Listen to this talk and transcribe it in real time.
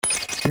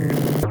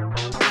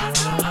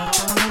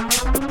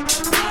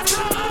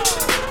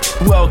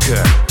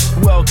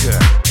Welcome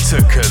to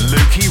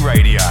Kaluki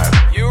Radio.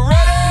 You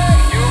ready?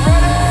 You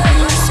ready?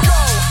 Let's go.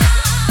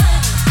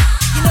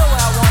 You know what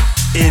I want.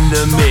 In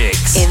the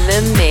mix. In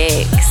the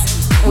mix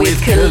with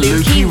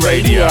Kaluki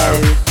Radio.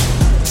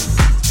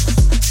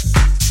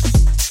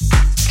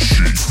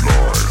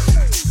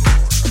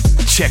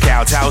 Check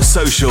out our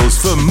socials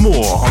for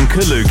more on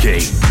Kaluki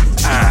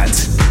at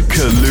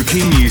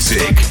Kaluki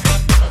Music.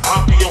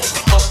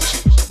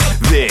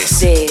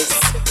 This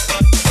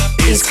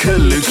is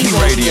Kaluki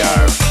Radio.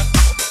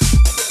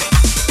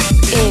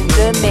 In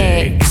the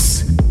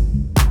mix.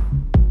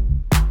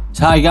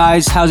 Hi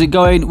guys, how's it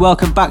going?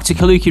 Welcome back to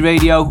Kaluki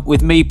Radio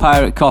with me,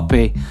 Pirate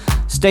Copy.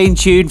 Stay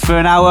tuned for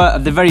an hour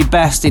of the very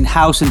best in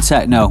house and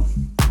techno.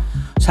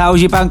 So how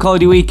was your bank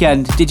holiday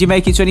weekend? Did you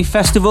make it to any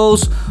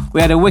festivals? We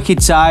had a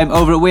wicked time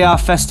over at We Are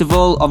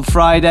Festival on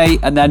Friday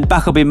and then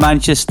back up in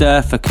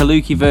Manchester for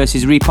Kaluki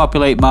versus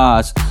Repopulate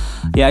Mars.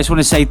 Yeah, I just want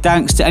to say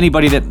thanks to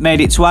anybody that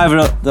made it to either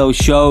of those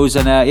shows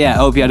and I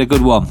hope you had a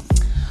good one.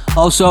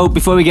 Also,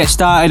 before we get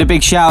started, a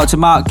big shout out to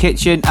Mark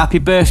Kitchen. Happy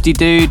birthday,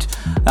 dude.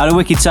 I had a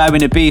wicked time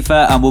in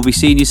Ibiza and we'll be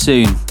seeing you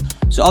soon.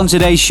 So on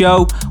today's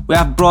show, we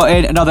have brought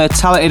in another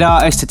talented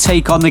artist to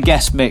take on the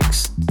guest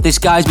mix. This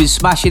guy's been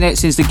smashing it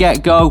since the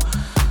get-go,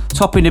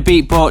 topping the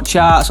Beatport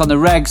charts on the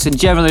regs and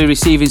generally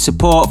receiving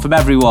support from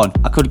everyone.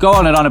 I could go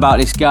on and on about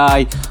this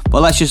guy,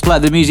 but let's just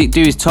let the music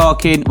do his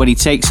talking when he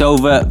takes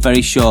over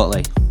very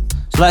shortly.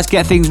 So let's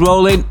get things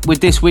rolling with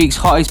this week's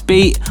hottest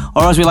beat,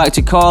 or as we like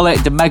to call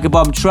it, the Mega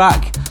Bomb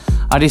track.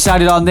 I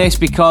decided on this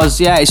because,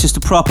 it's just a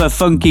proper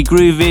funky,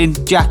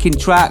 grooving, jacking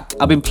track.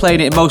 I've been playing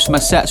it in most of my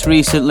sets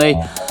recently.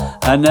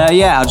 And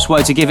I just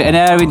wanted to give it an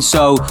airing.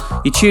 So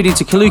you're tuned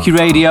into Kaluki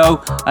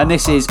Radio, and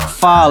this is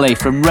Farley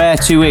from Rare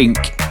 2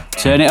 Inc.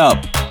 Turn it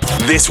up.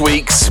 This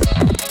week's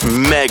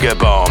Mega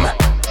Bomb.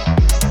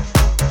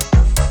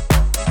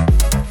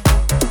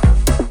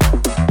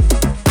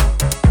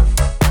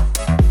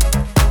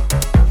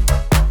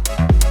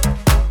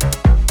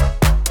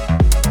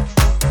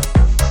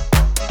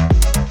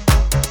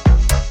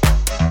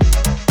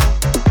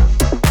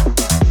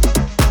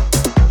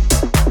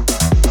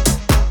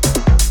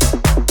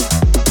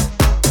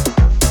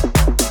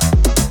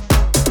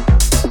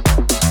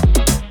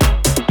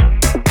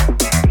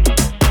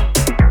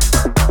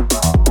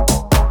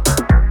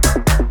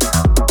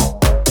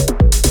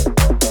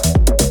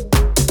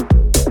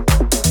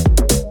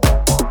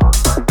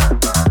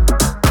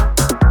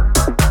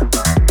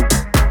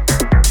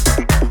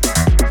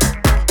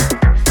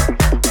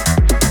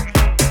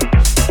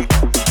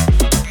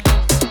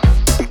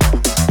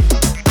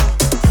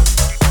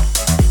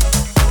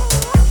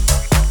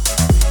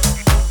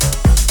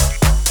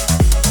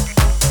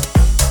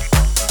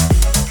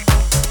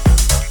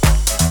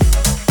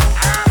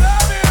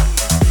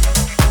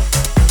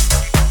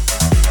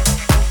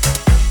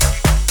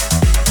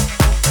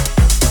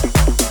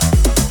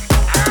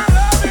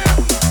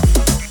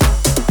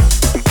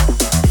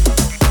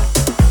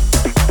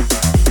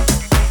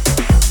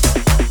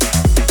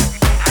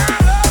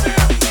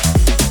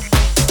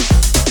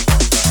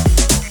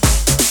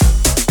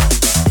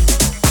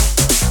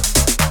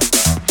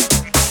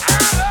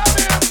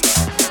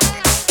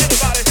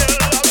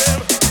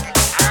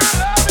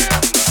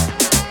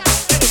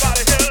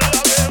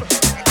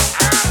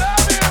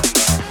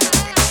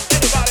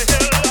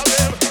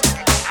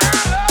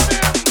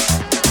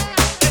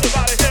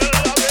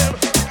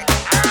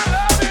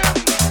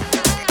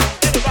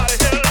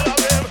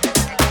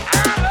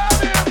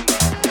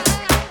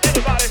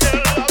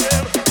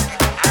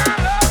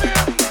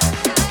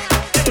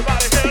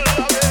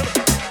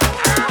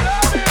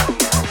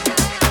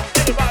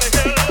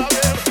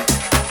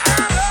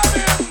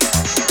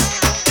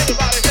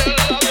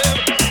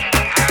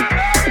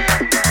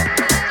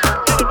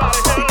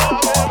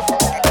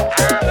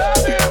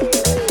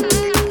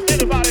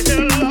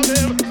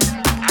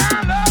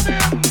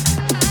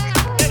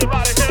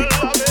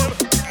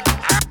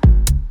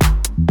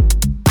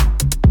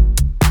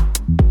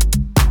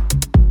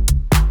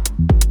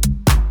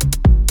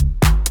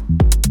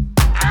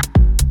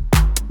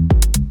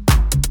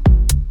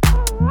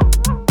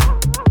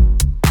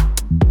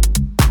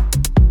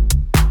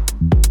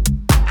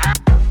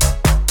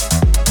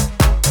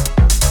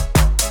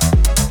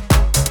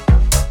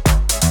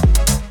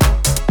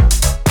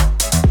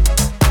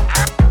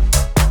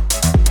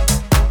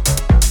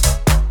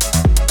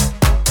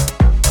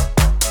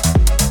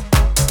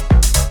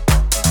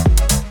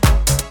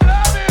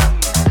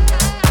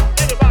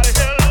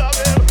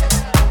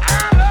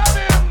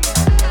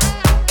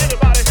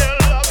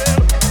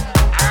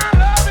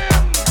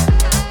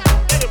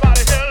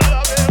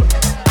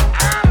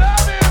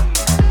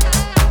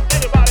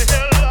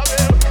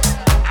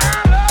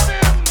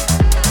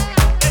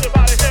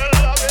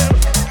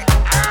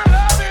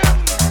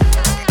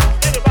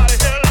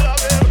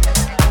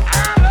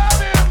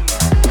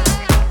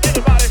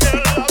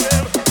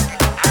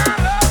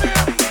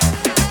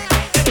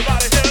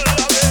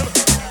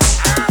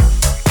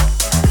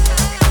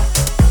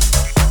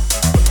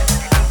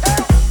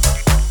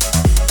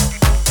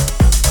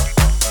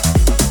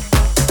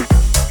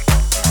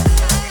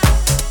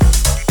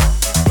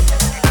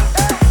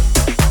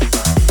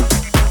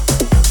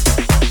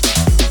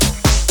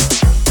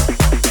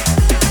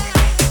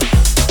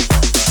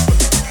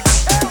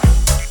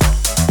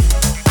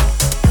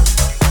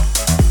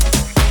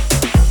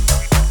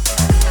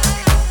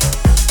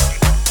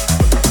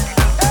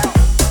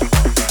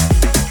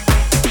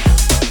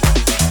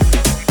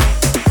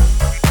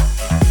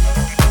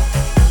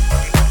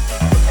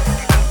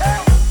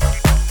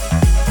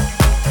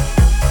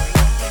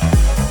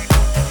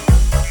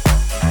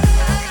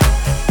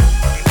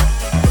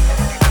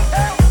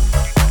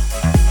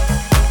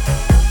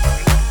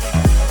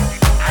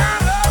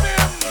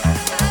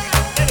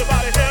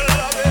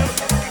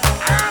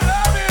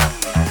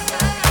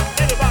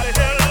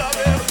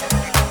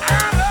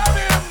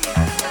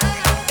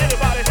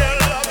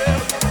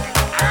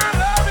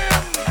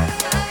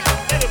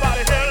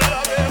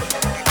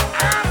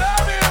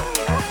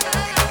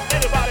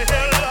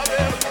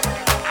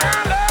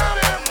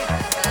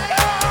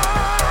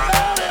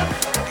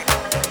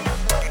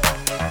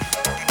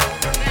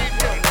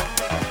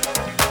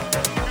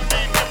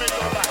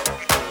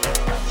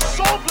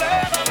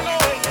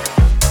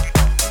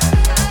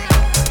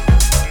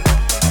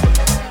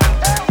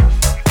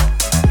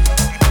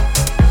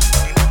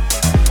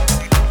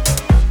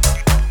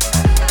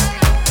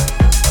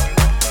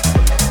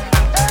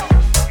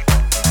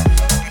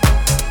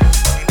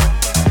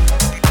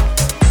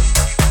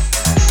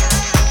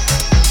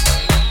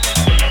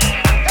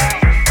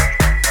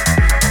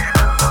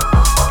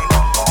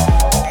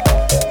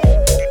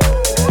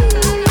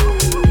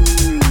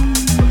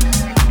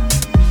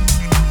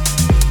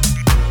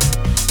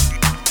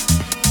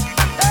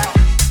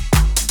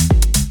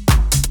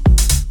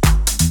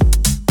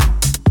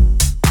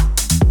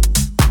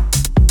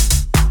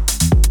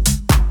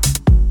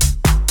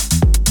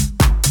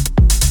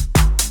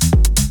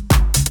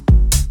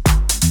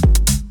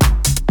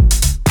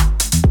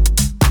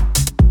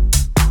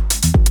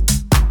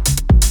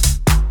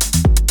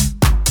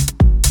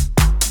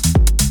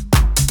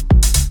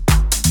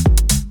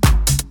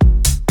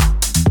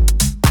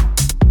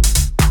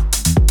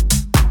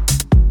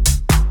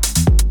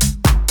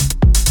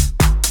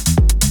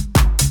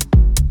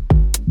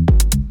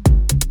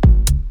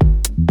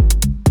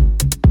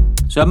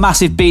 So a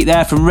massive beat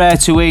there from Rare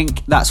to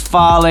Ink, that's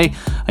Farley,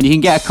 and you can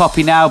get a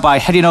copy now by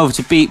heading over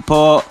to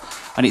Beatport,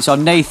 and it's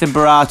on Nathan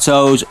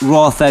Barato's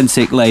Raw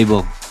Authentic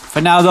label.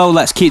 For now though,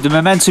 let's keep the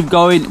momentum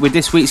going with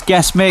this week's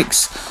guest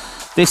mix.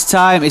 This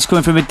time it's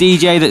coming from a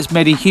DJ that's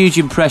made a huge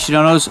impression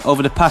on us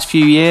over the past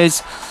few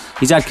years.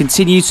 He's had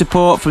continued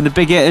support from the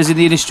big hitters in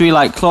the industry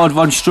like Claude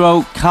Von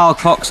Stroke, Carl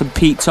Cox and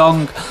Pete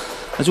Tong,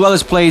 as well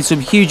as playing some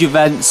huge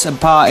events and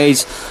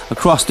parties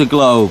across the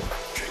globe.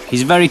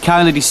 He's very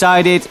kindly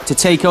decided to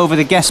take over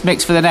the guest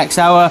mix for the next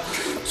hour,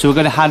 so we're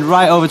going to hand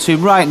right over to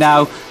him right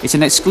now. It's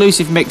an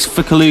exclusive mix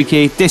for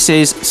Kaluki. This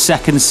is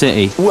Second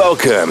City.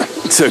 Welcome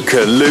to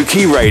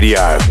Kaluki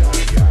Radio.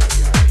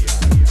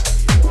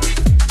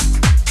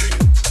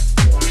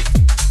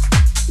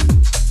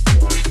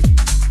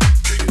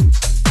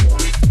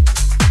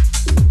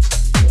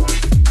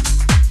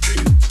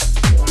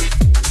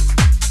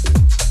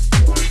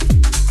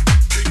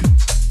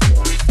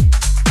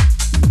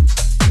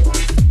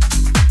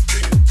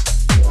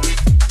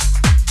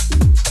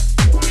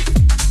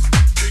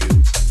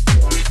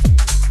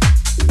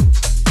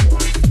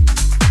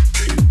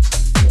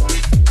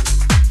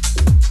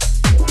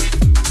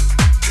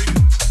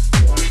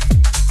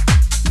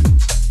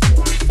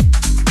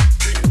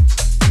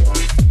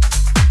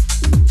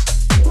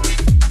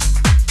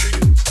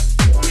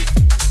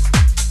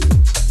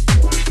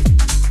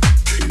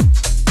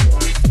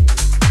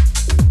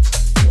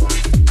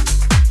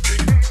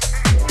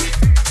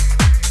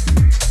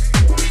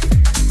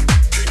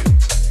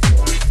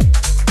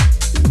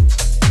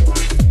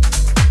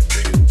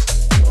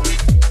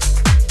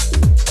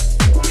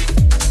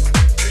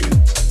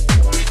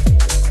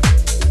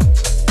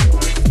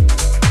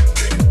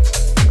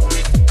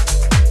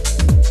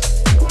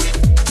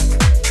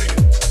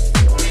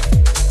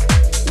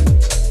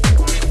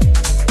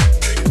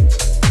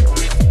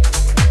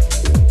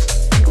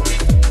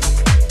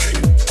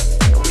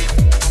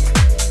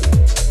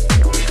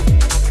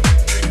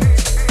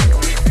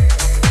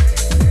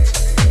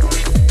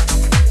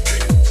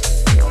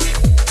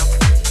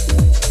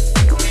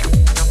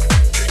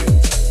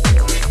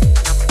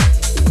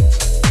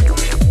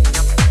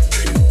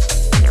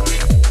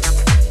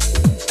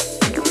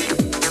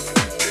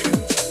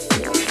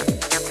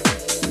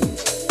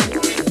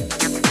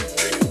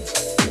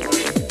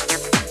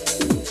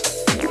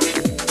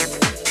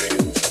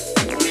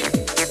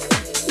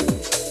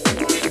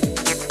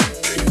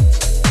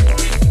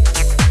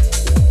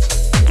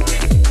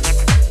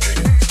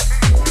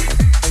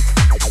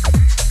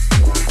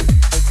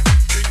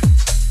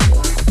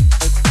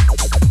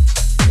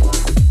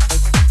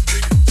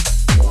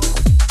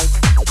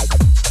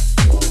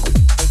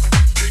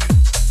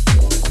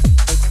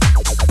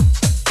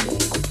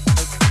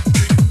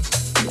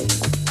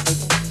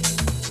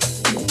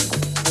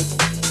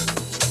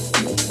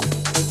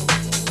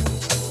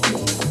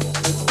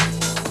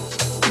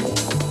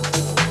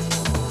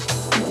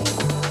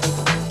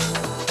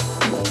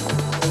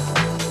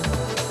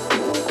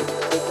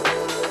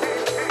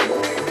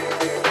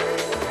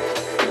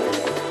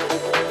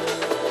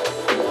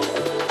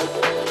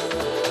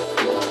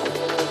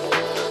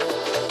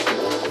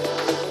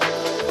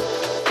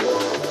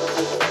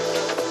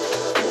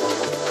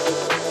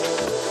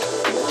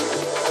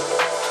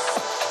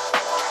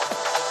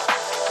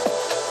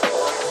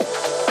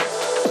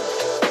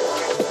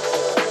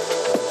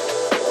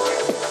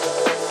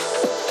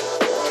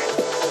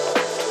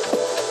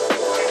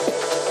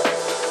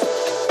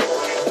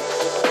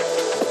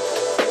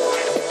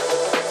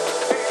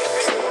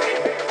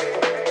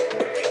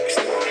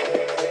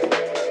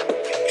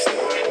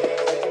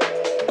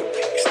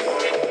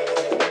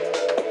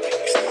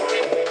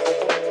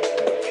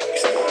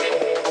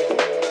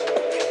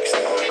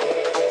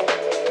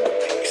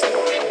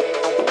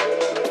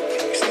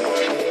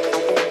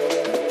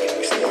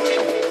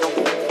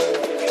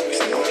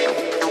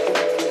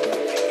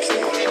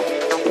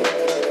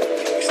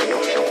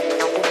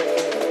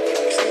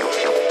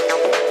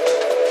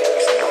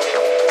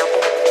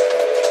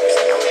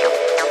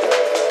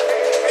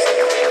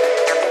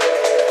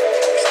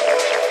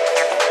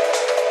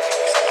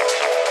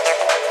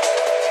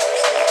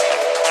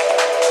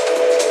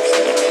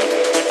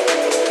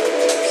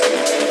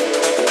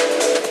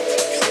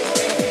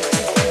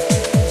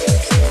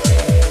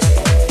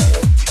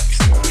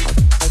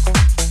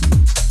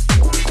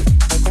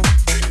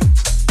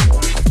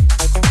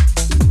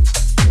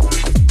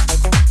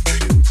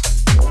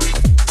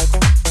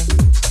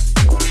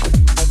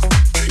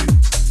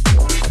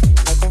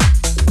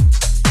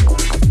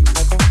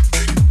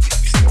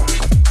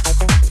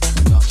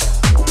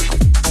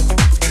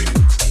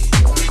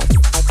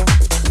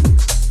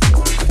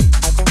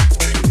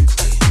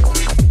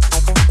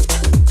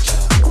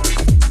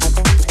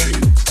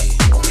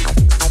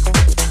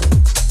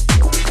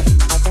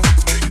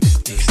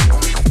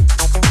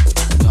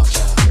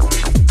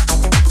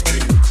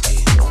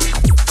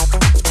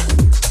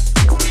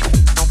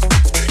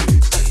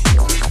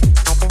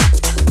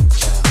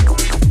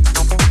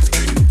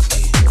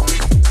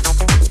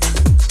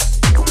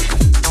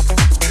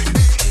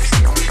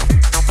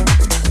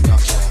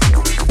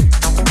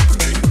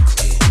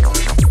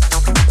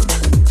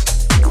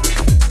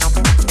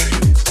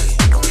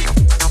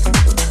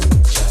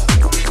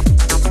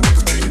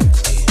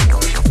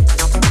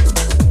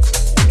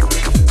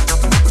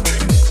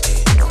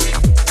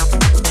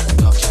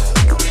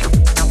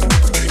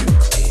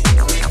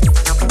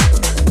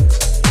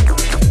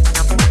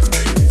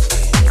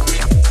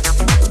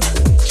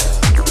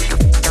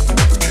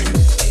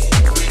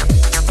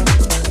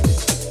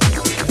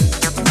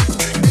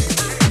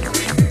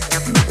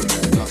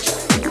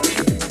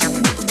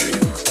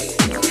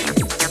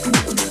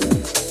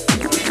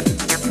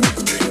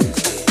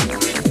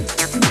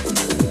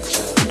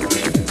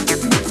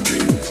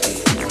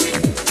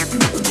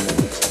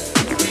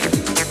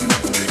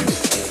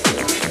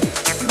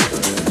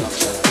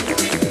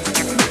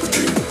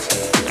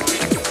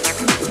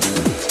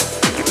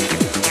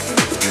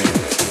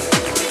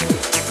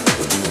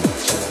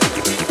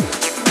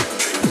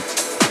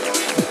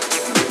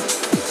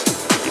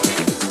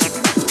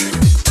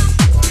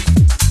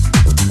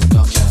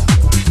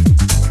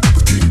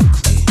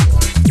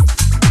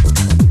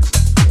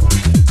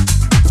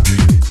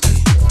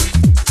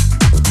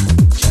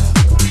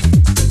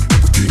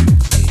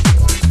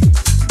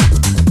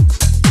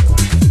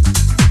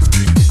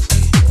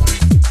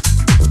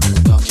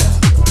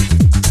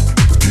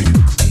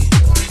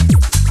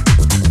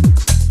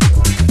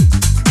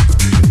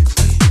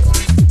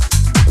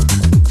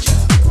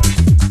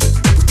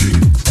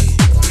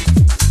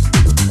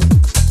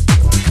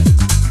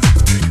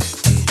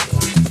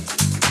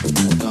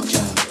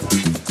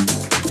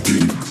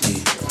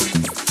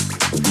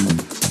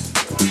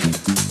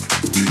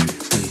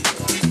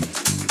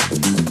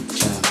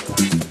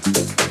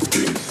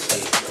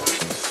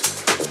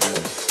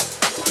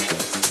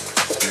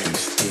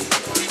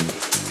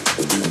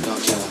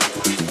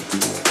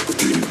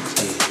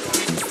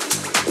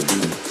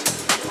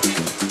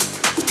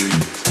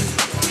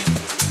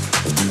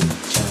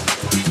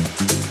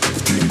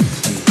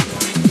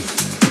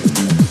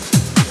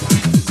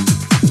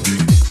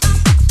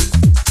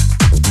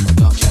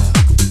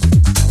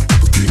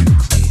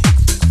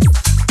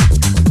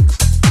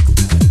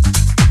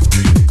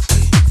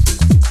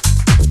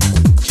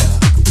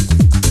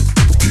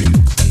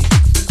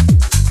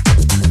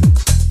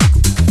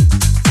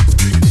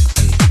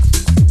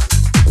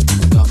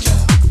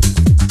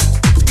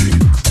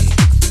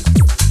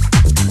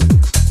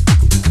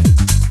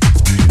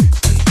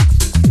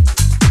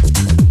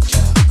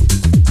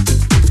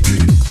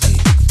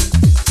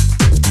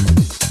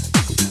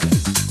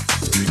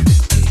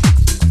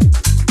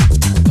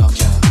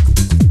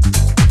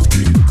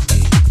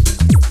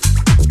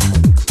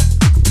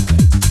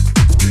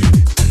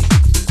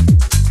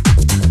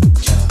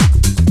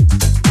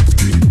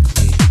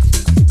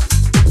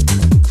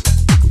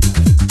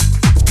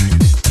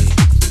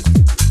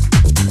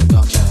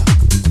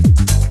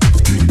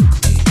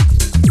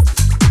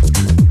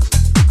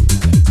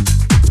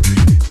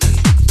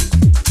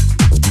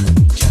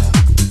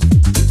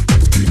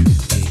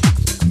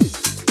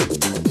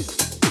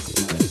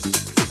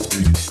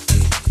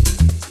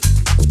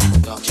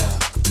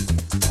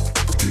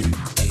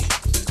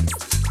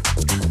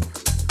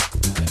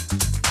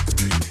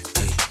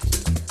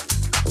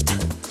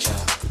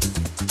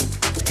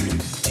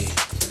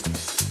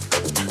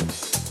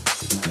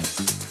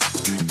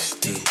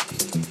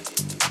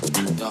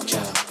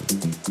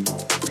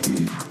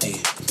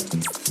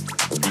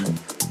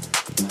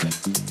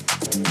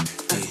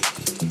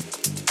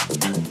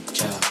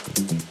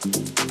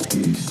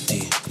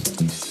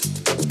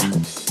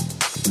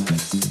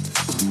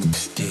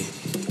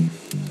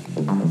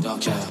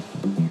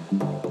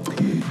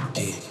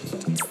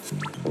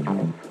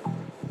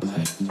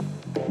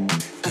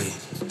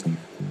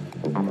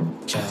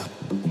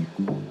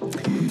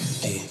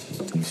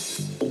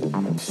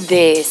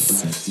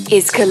 This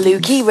is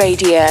Kaluki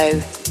Radio.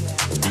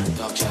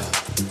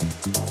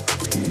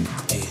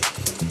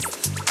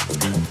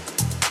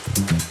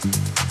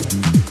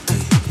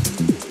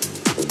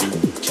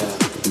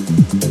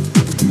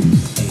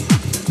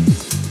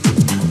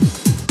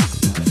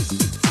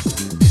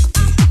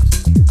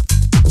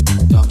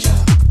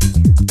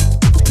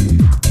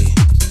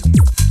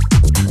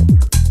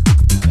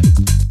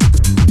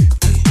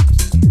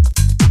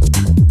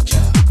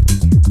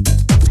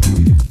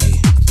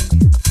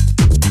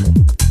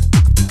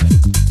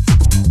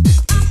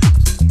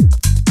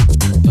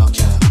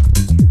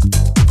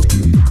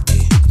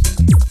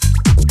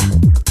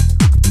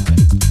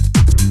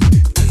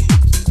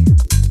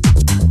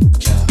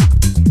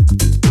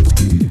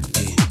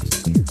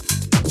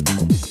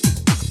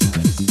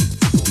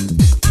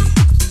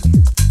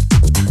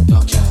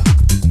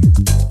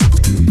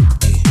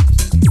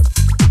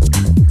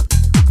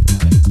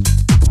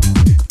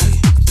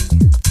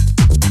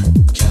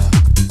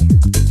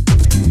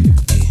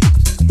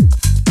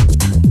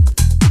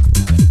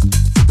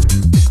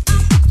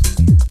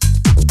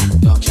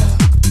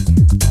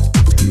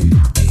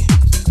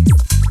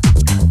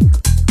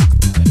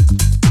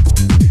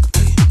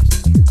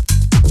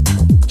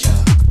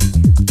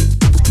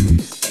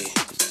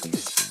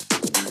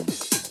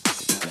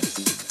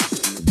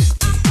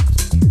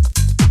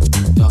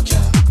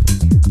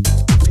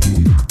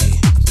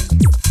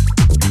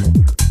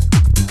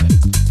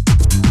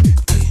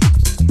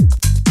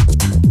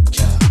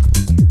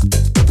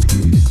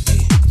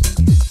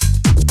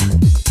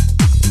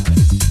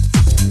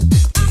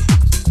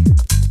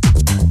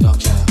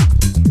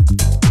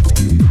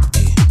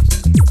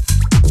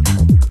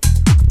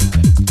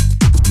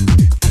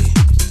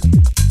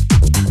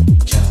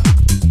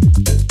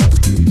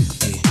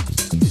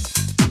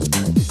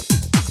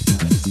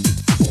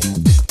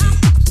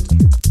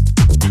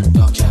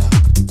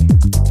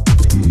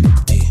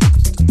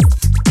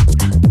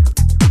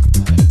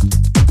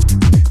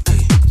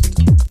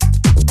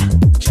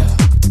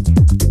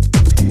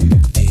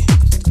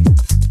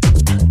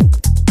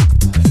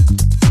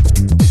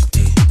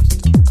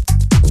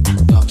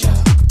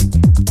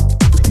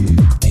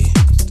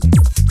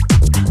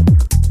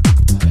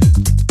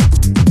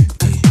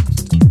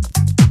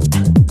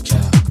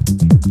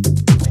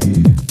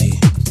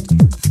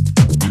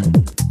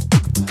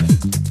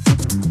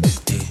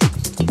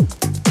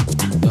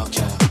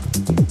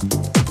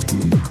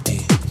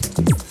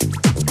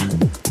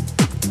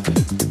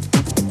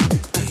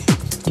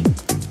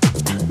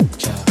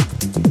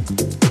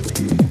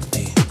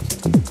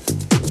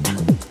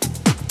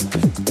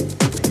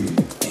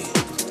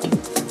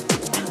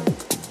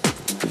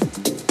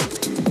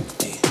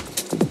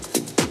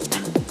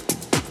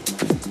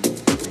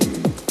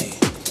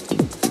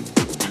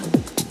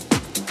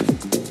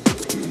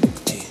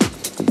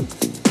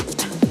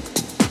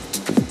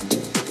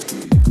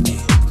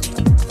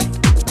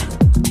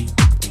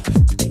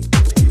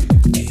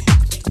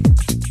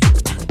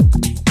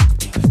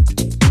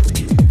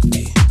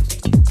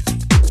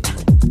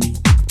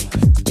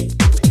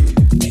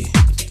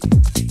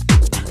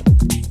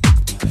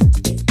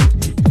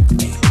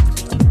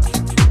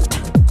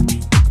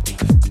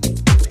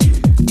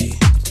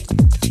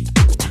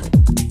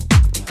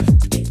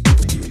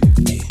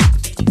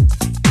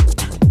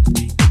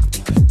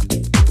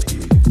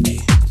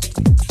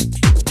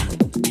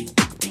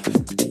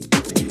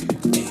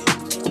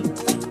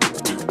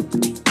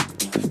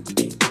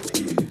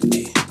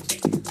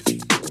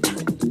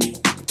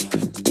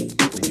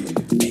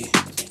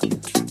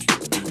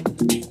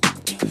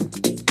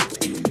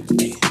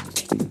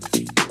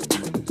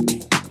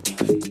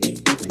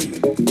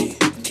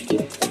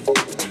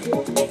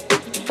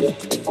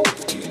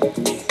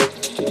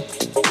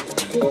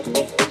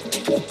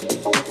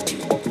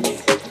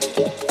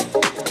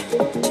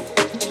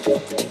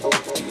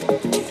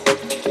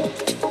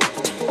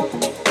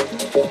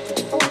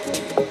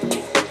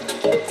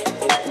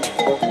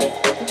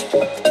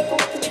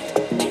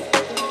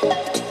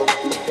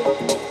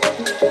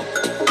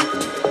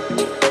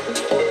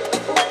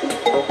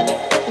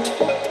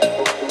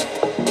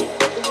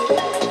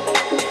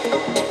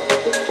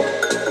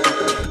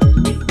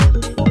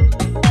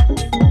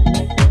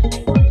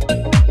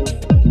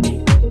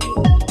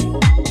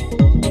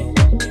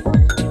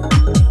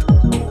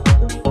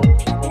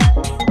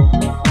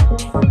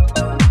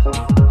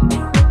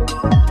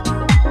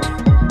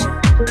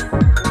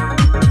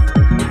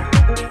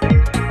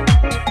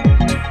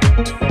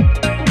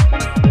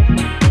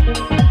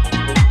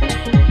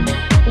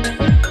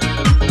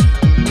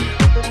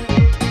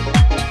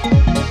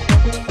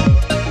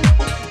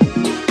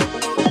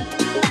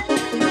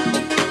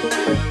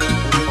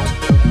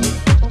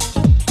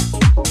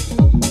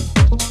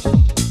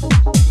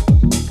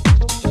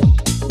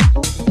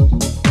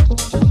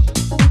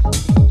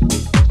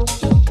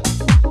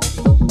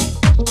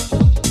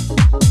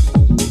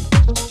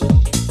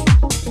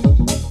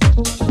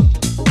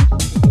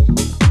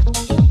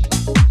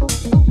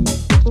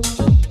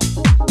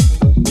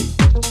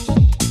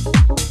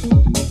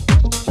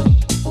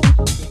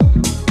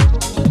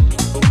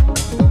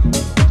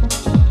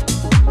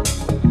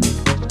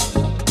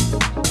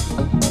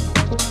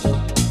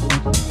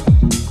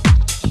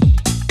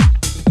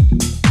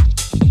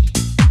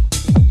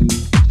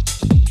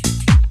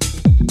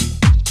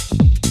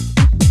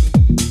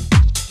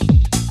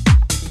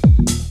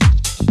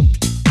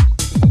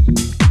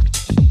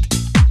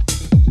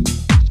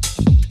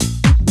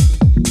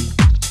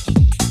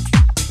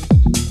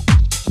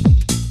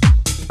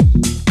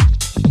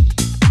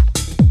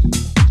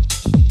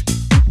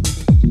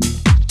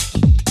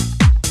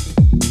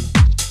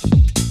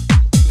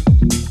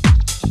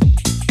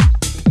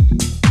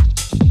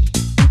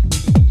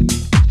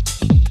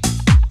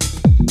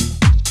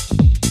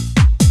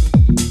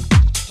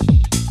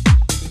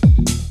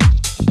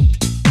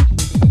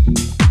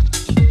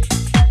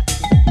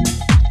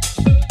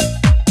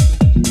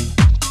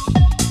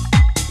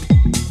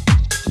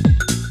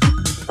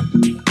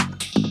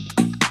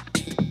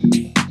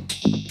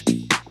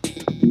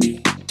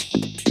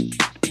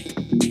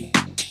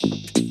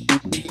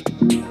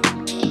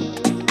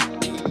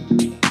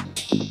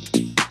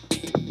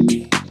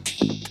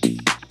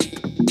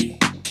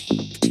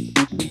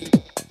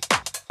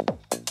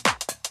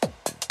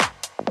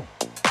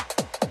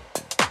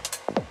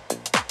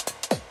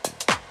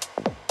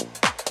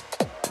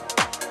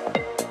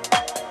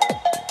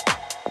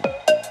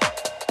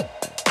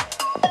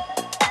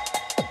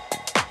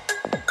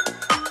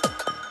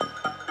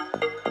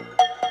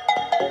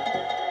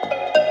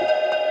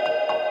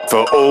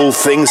 For all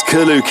things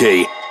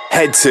Kaluki,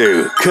 head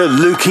to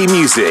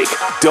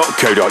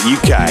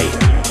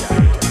kalukimusic.co.uk.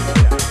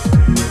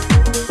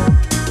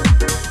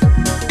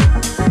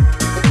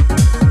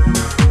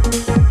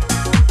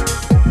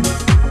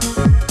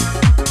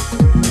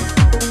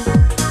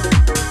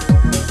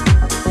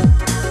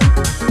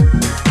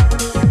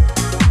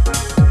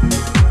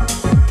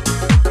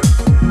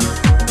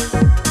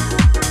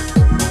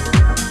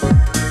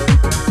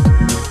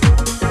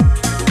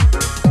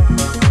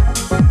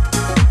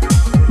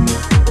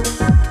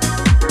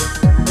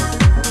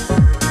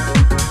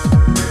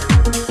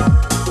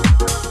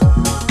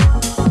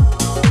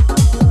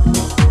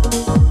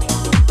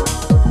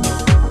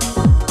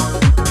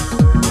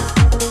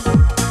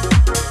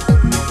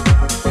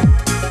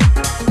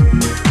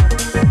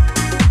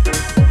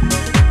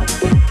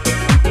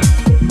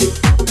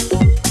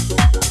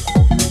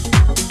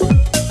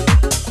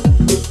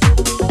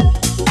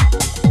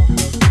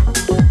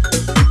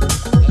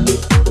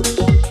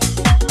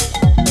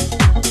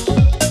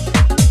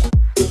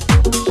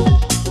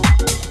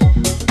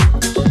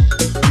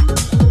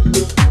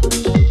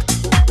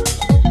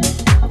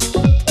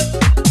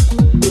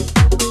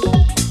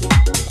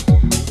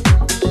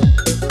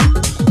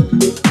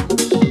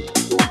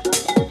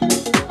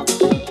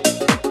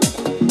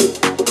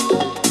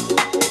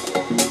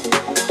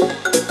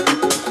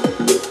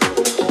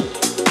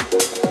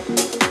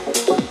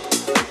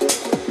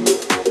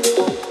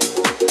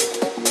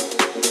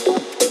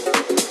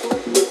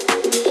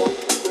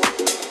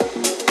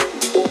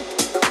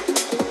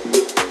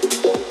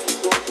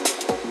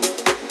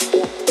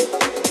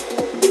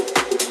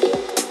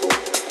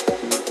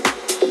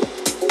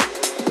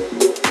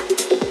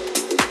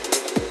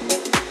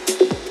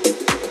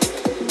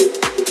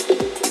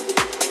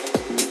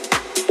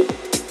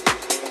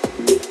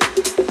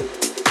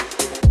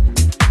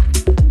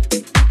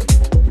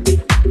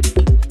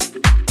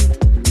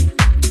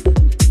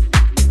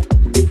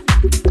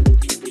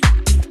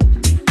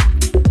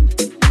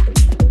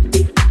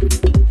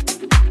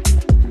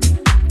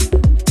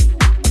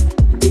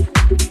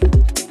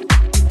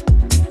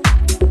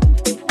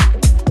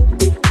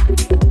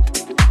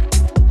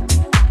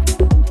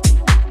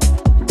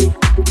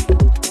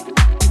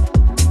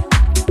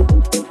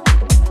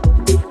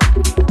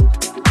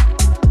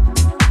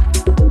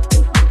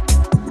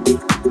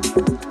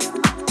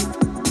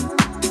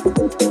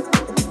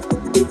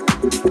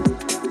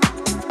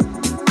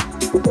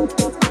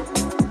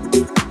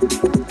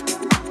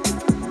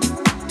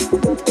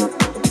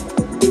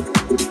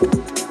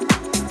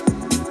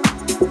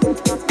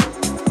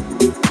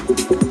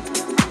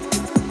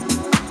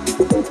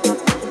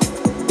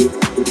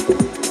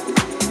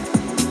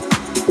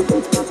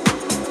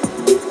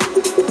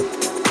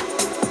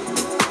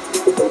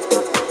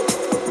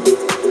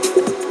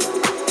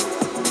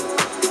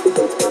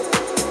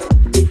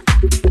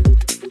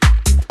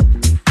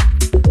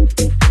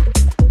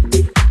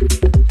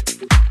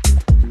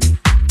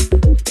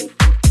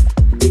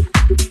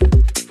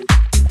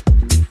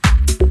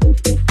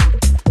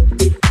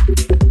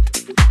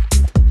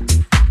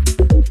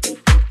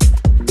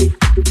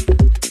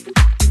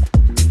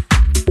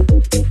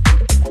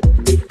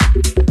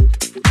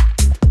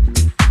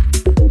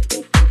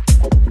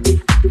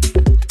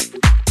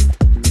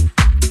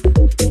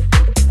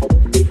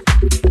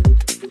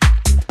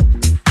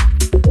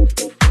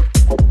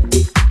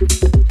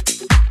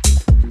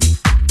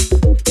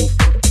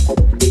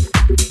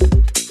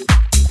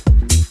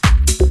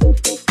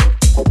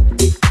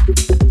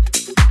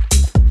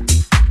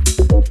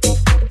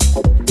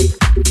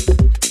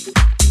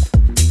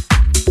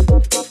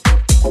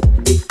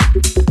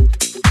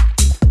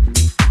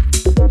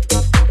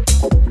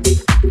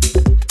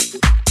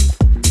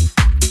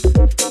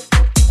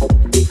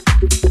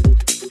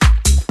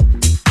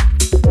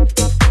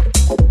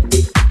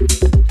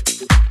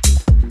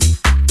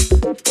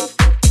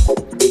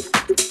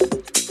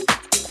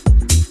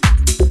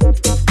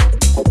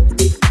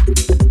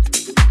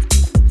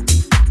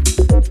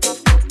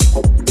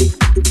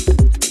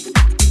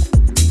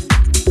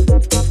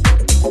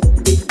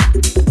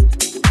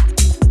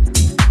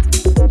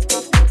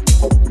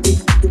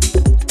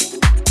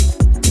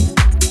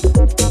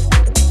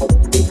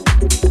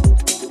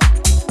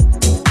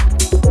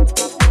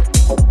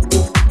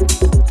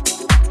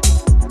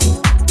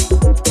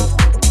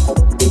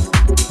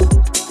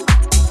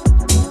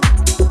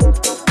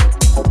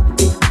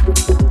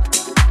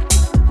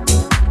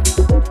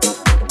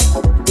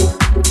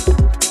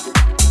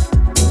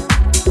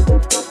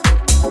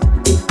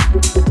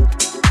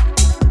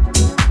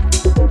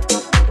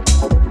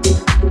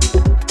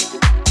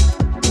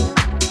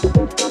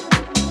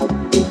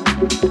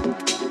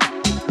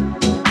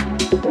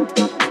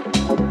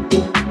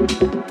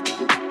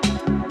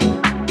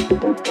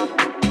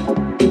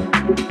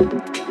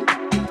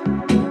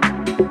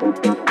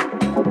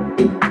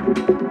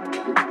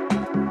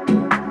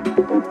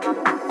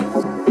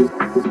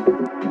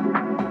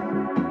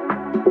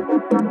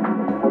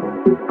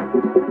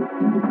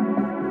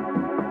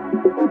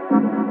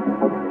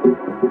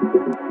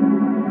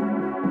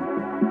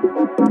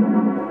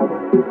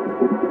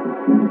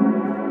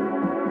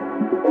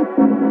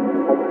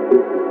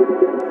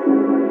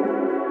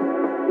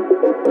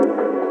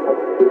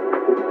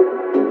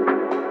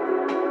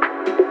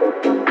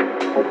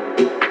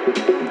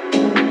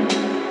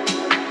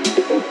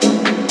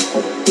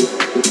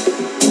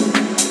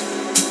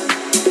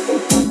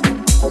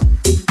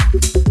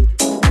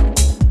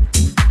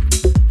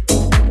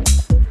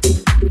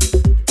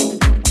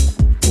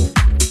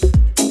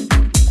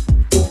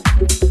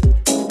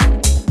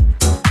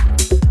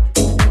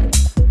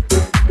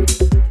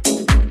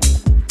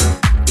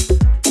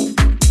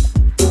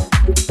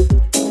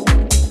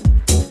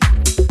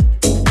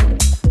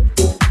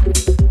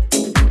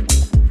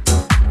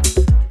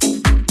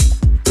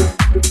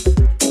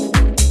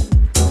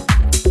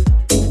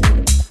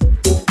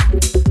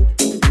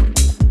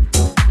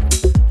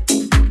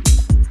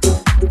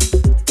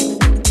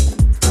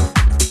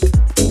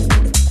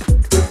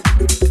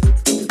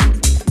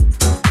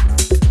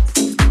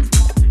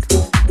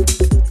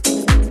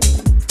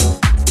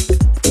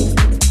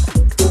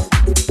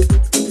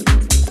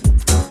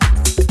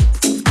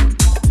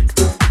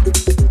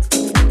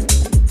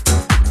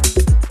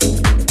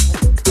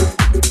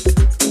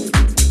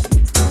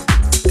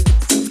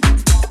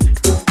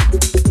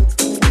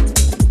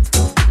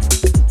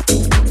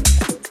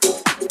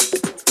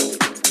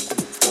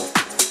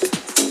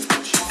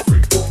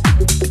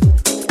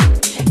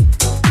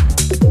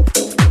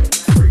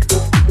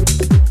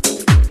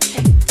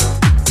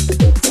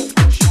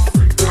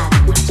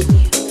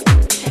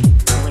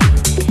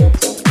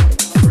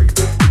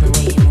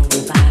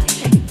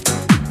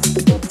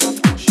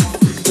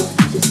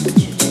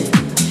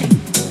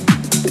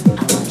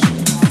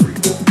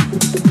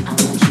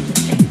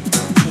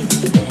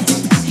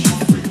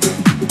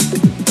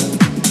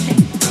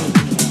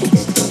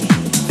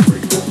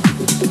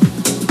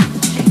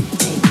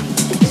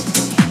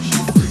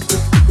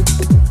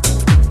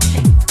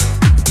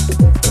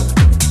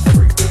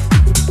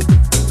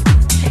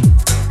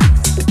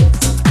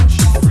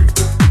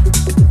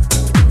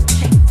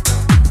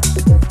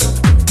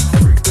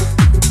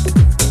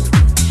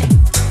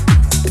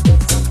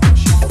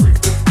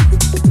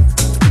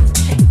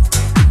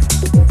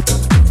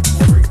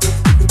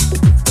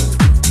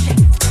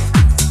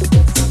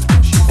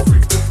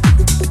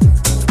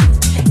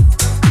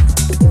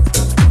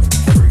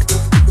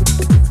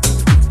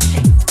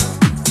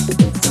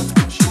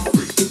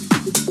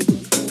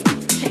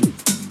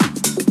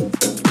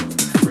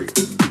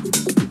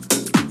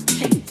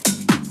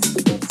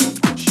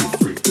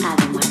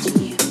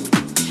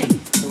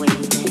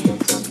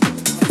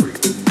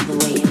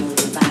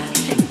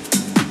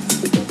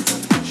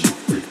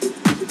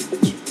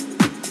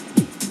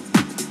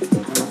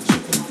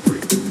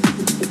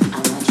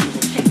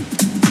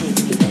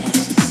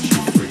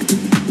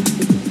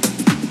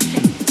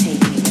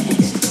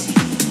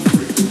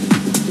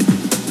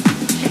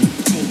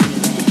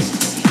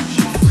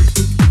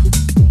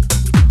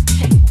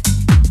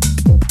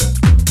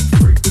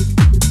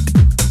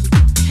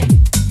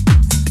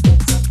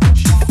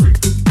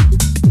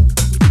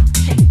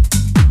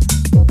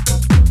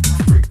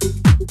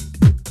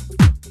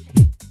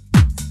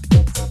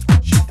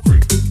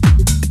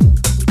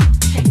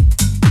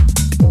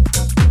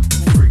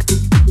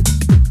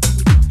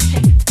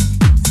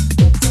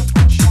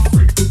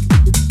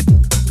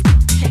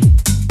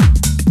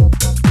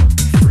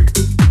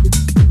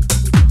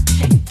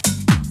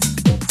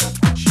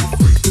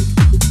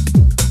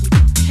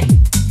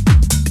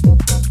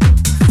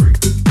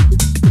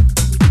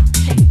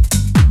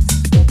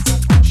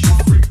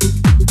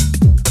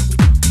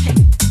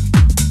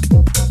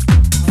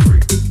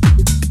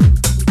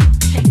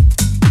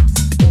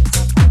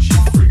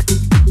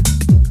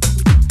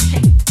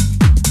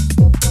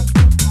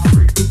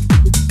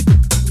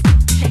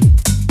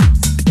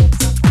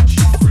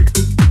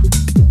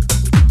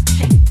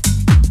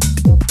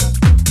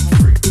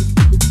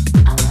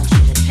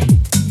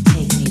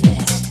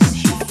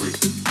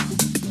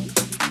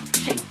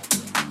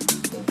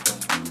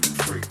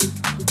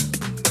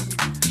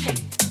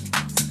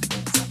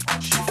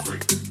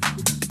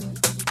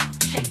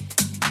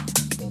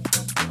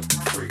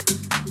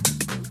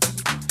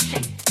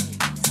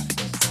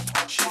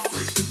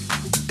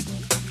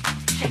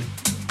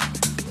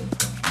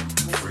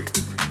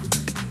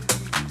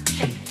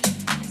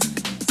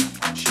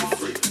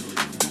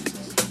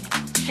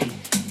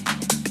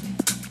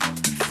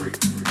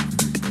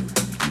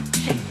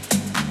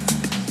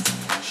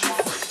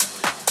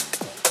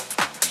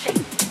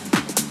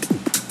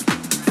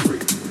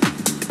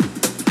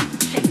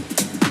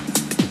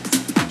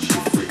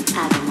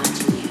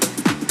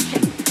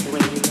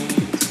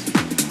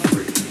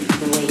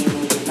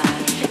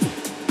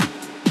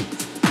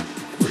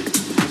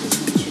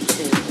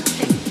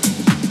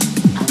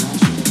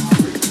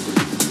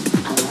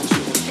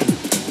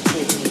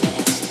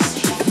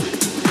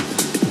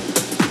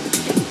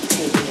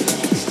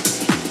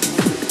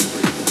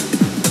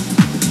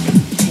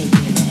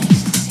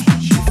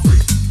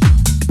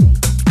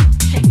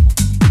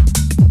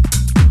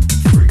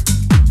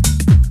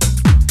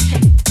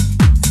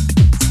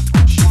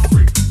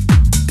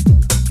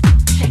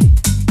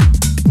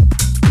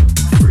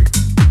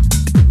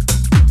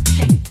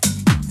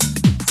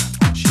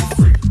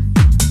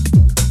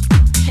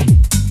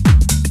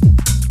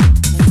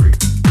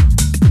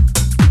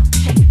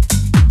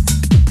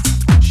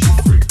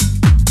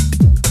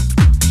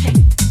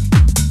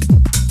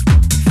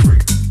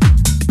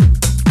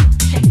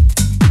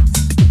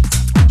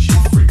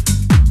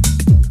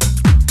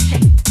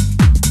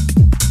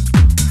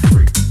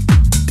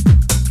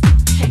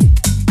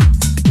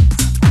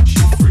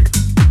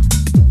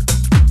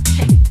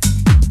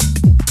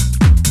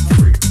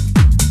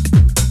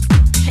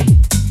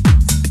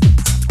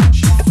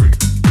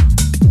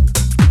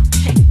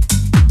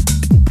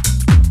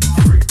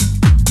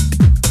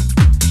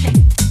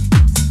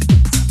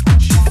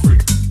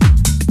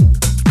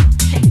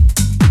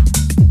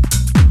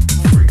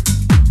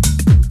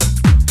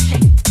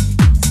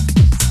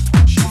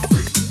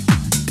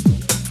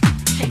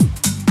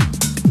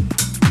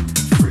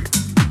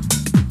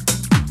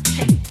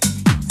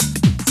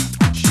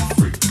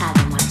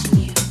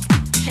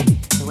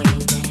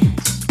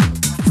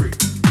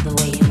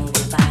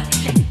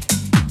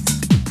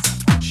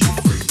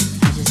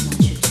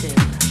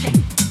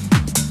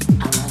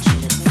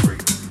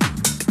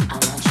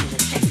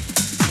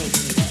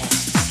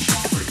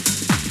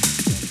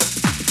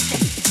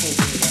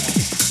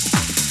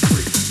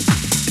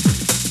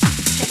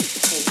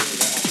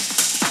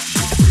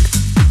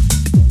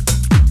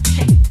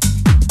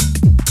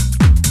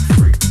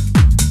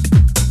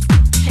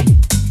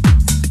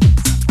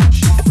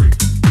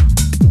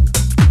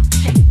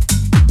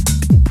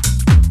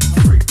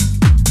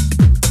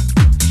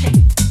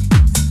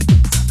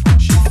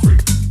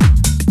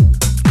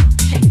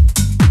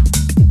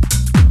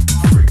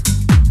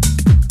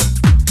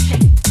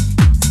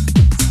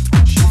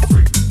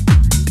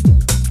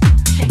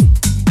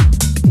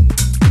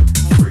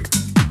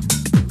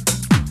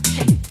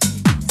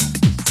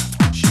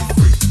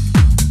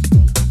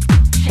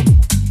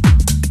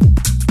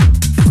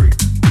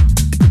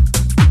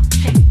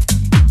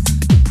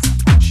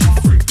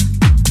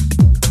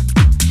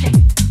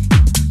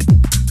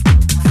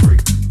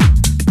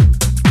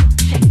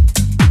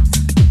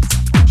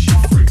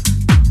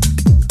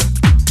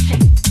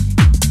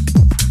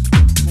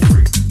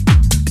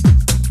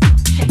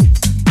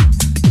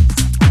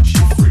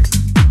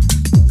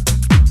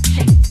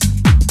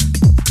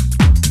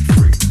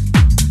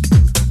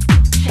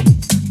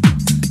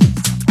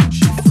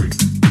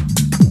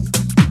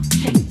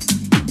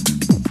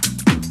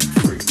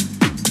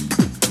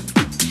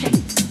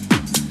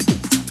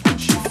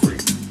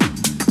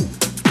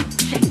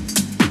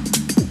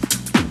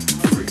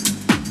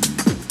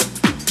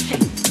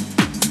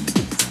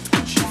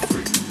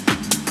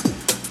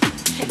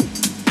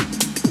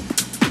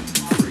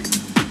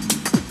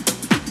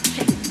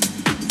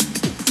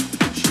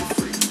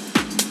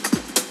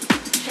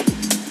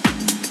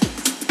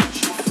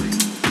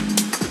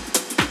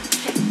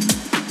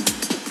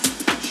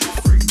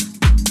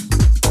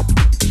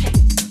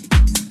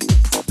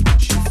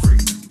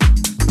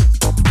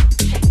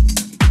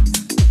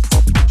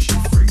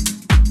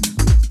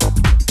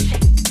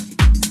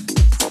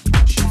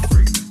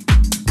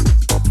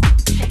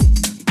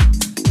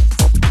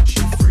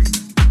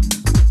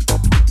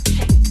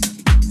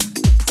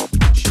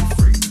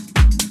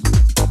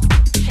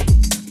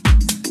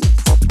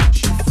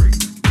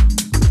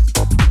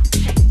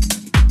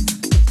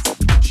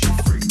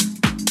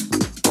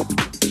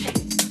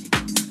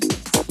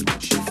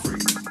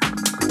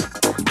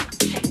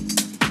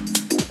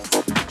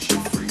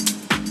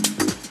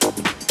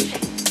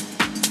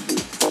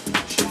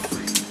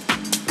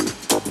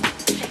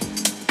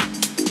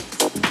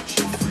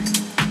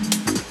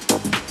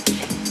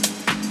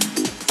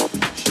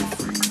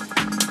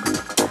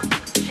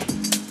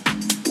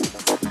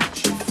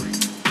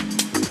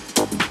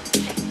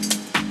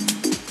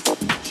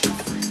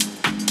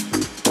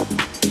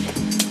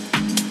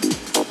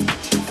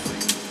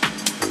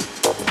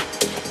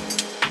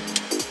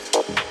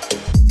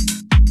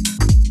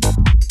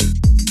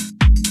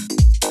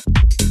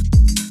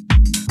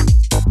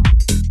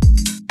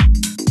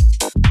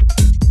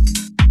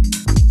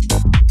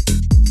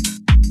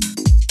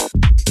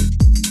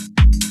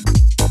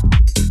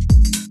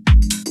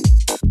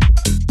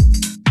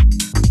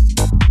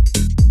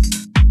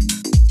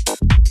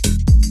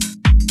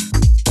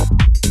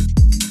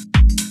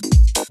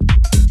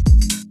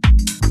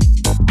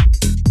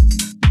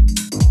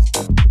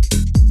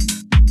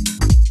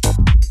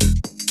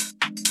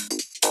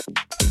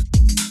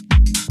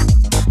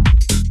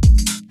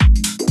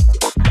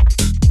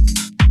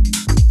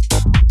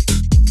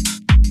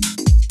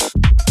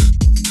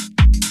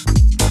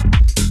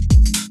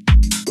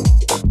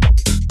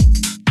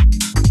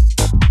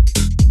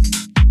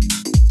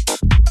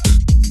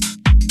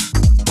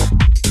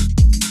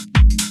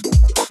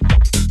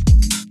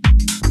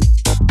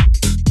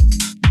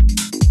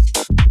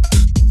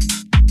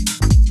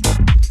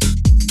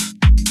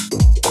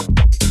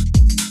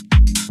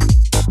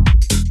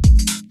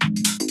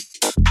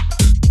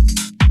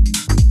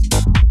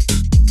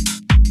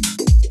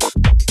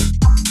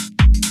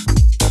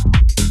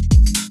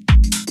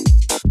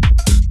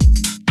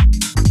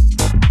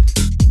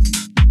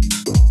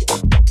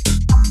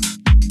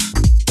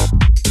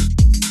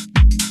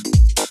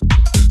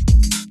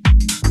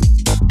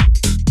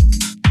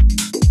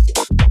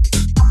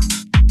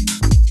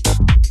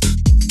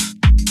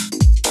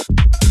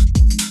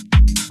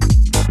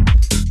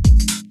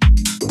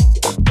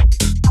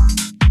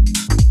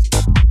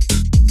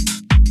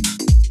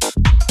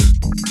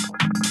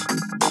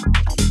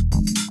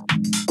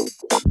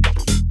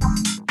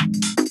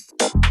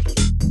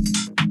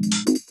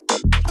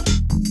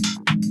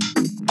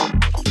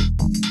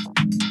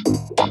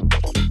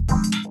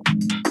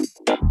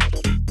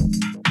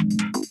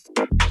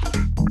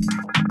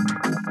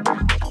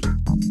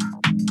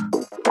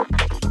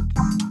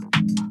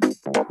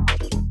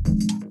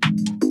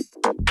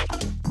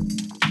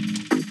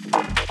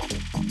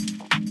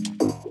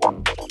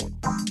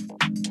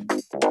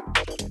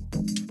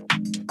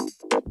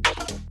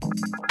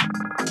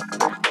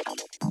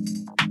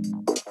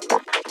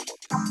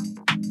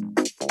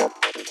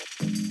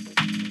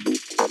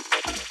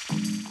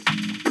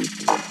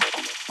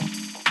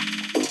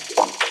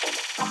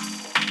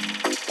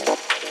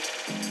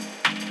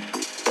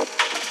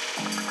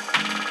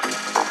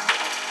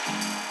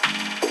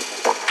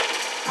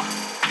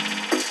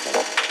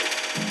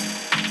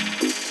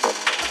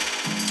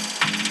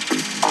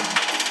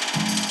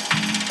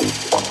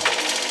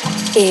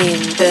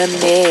 In the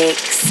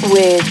mix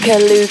with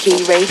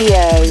Kaluki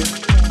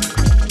Radio.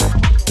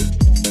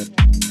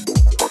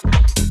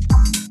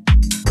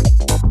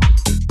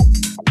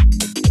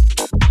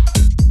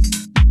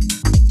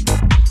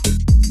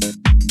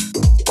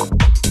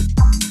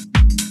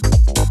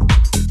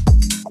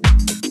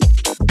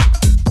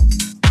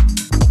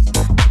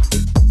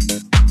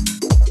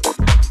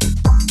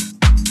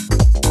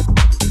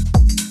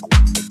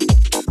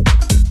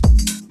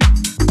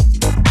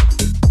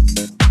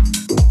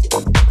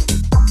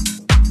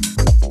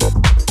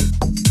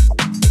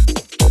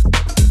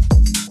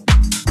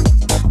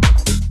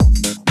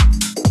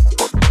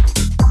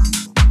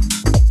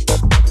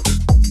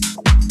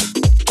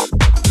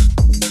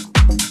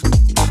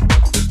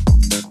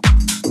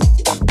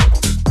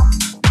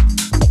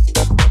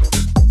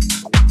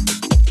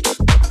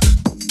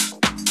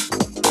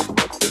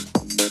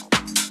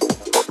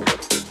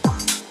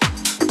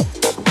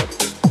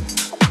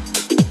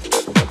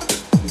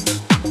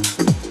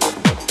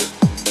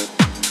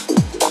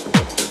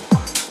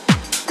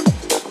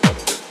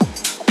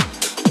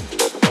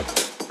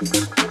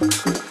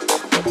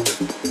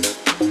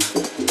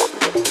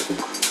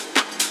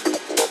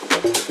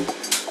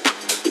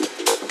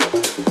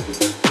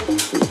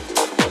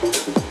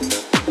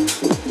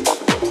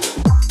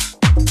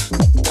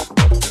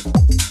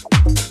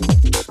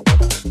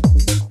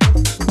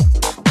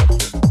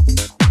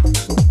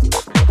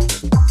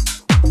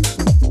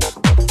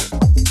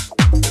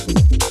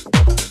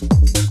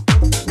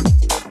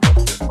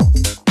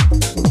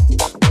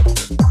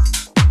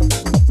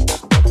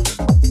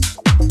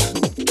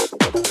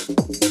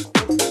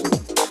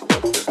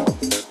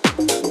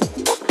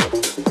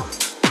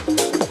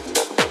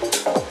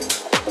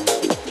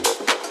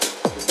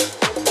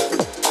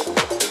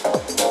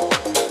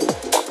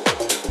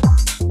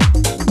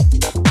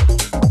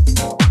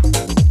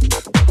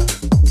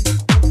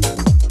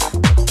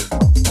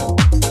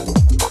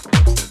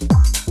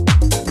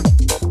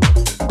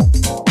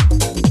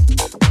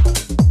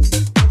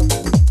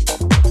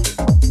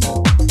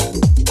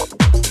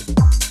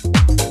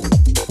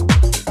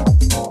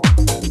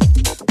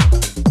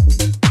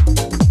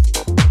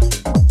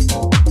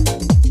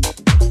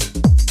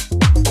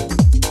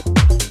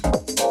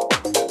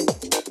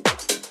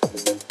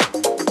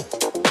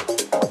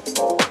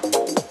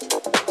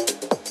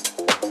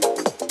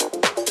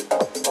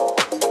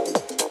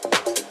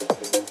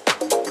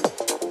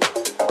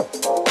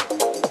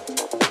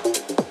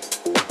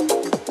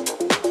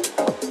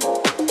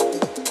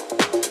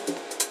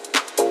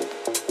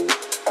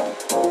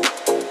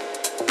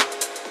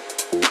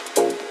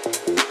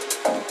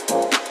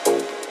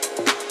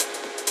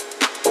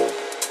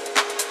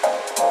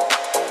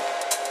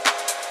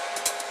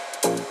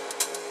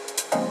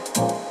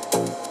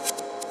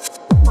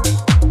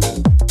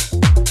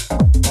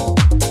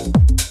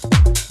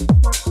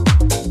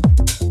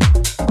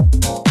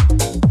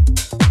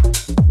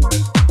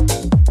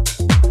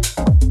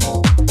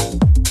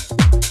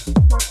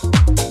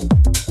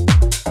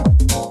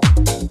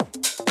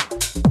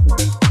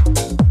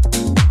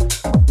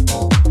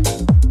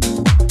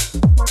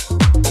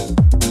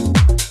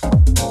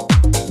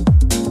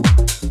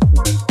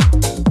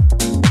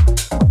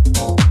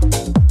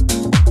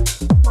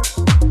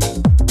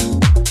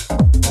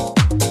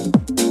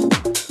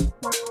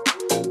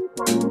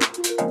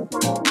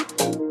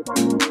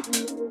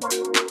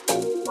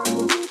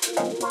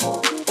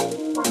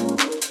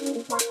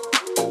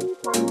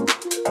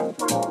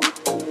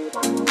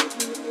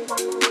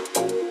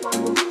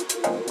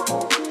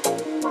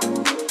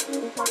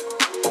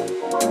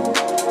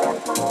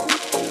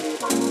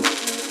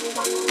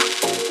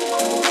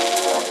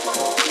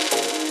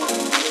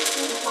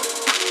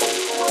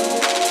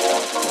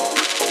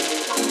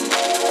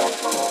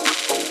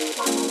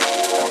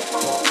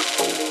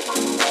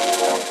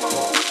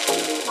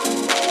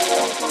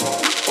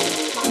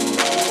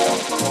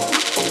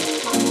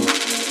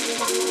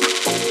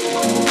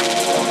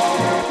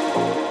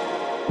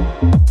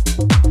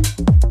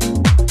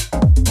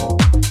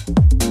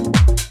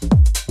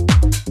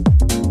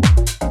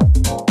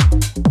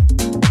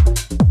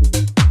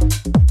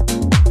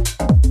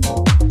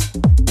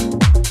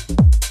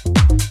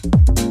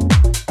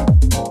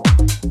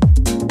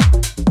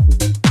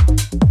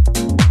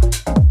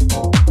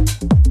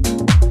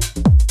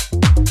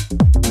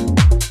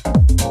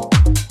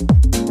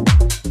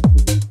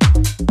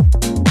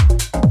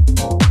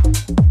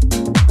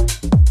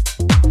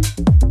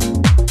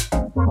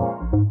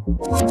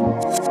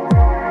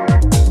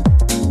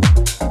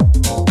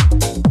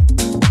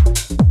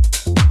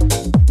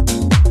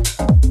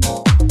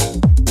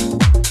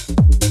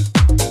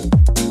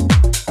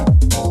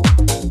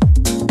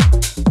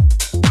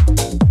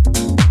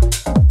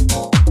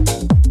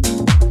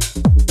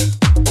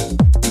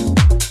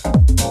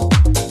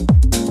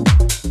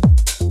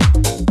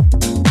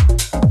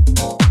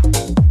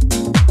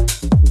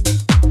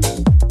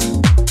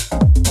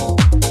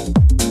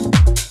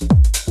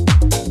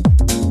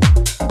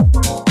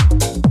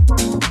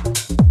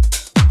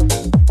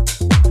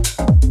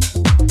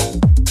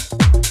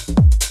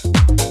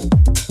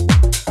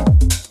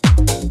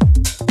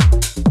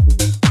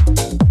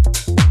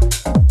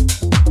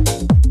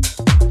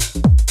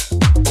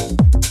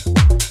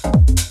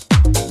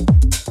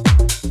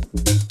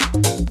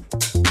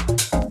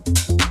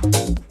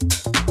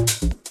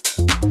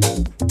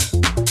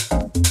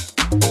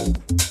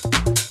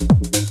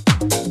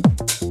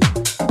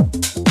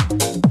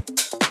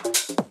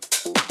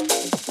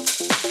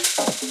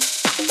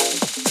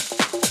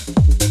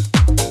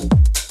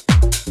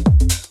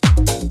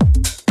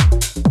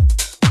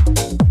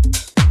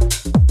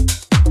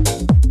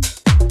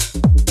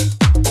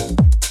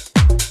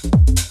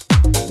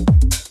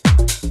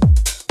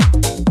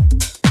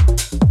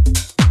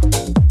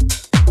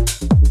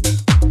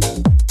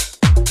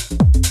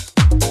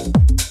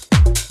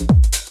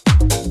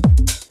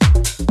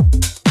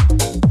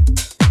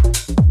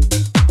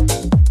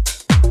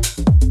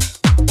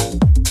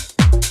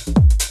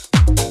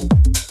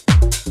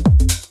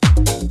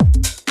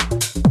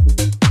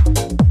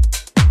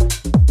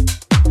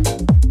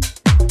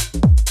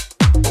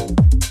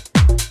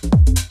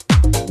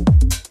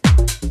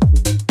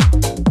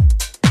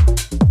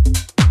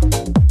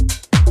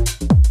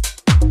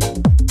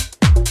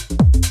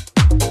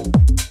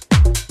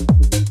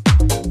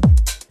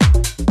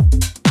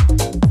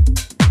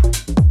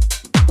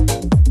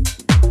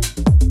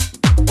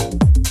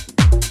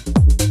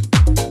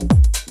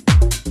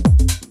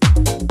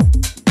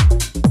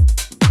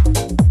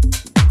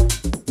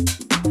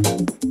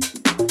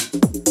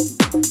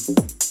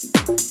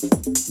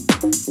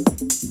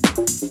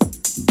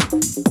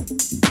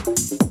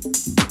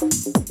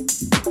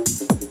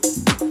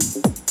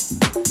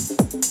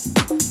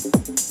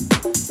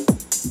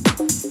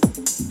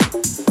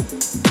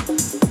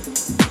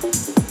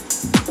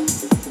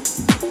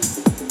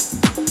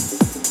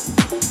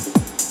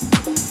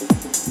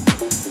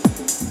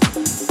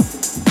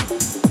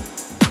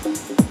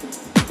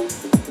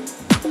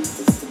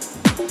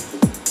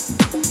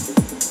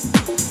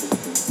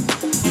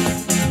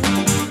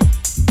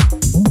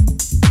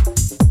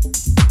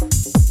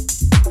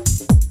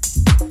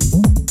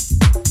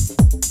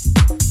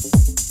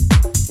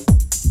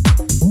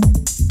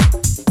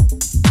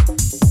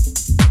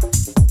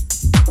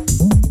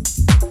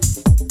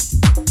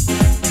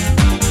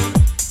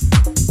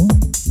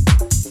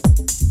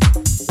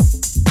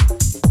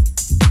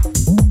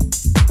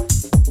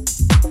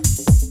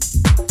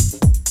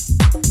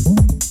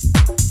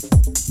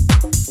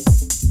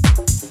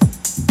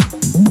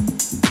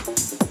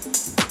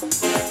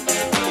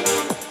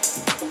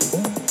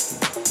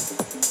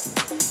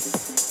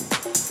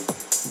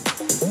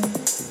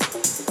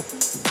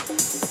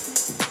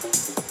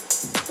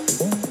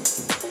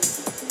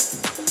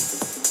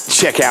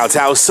 Check out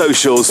our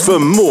socials for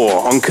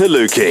more on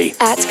Kaluki.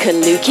 At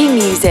Kaluki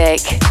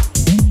Music.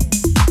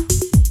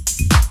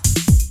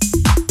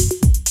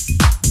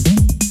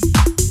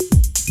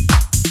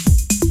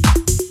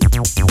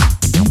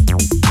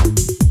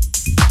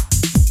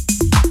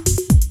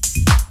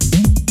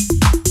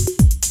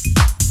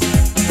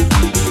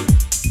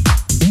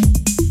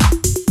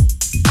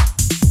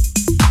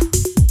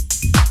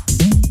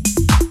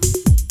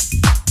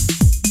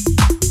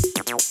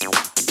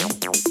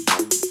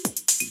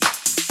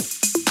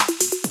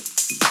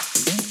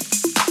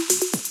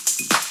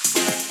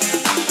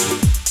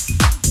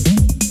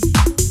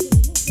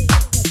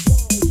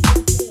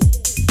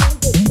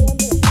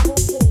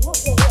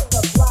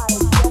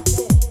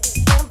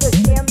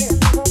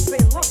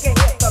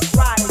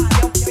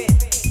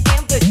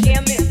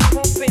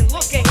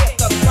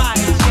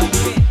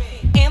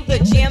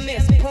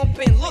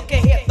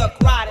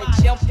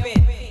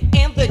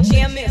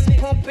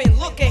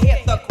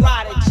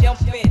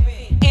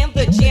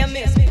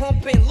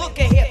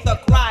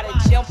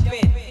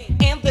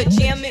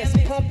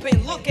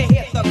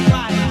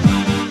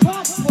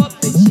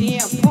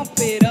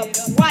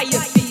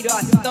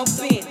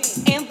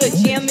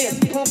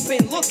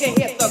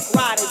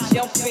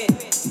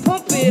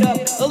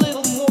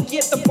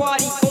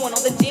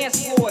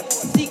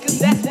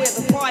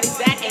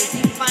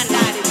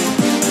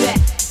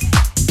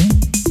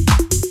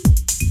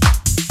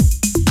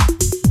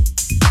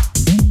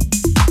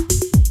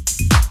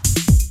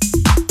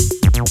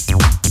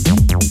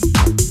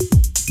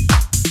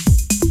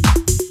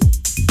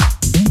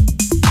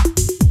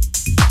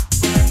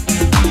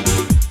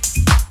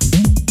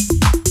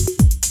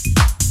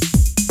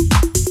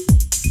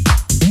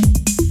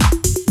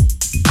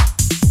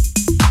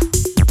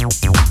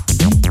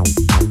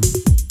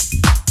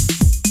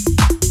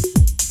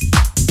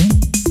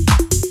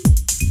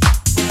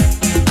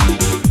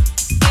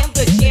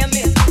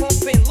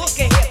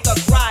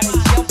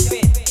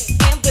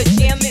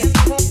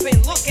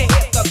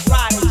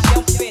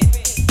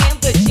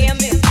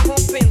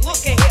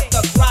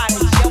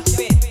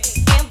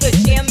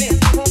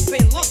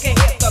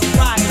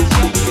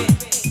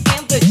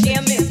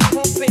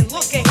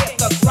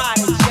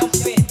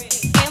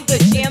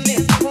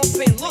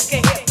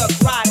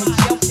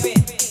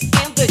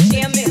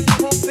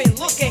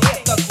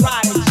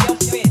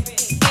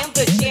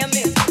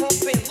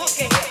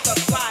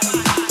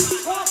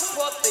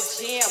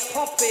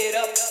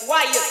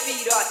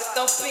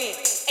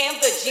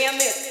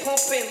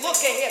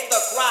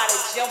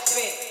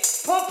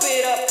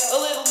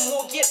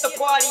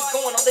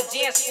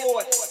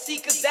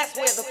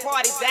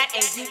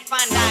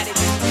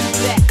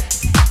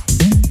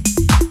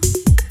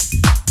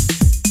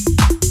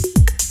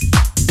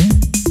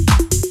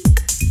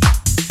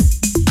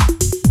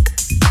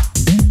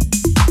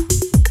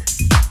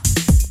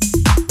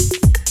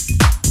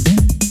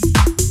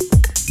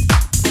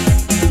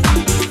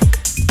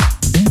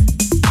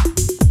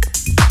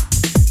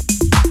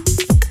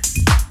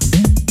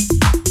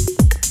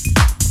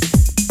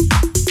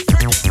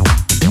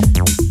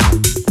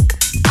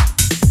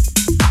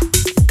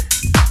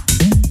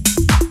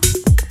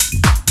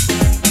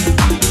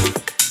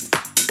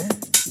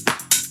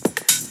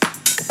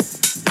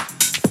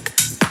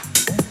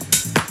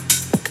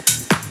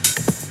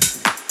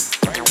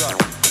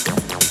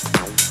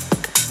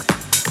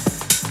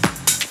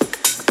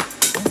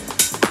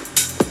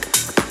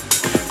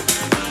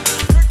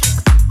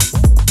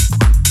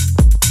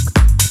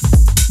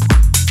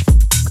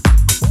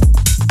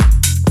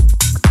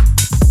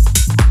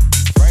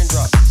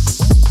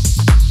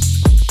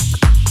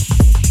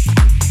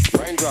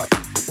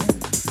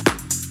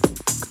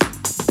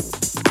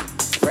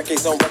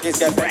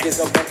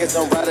 Records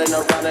on riding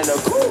around in a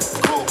coupe.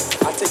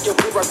 I take your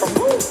blue right from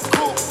blue.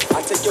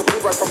 I take your blue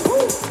right from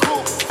blue.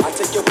 I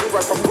take your blue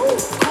right from blue.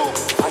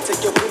 I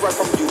take your blue right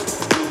from you.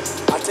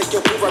 I take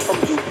your blue right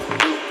from you.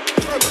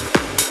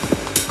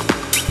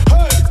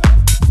 Hey,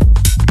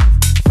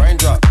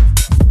 raindrop.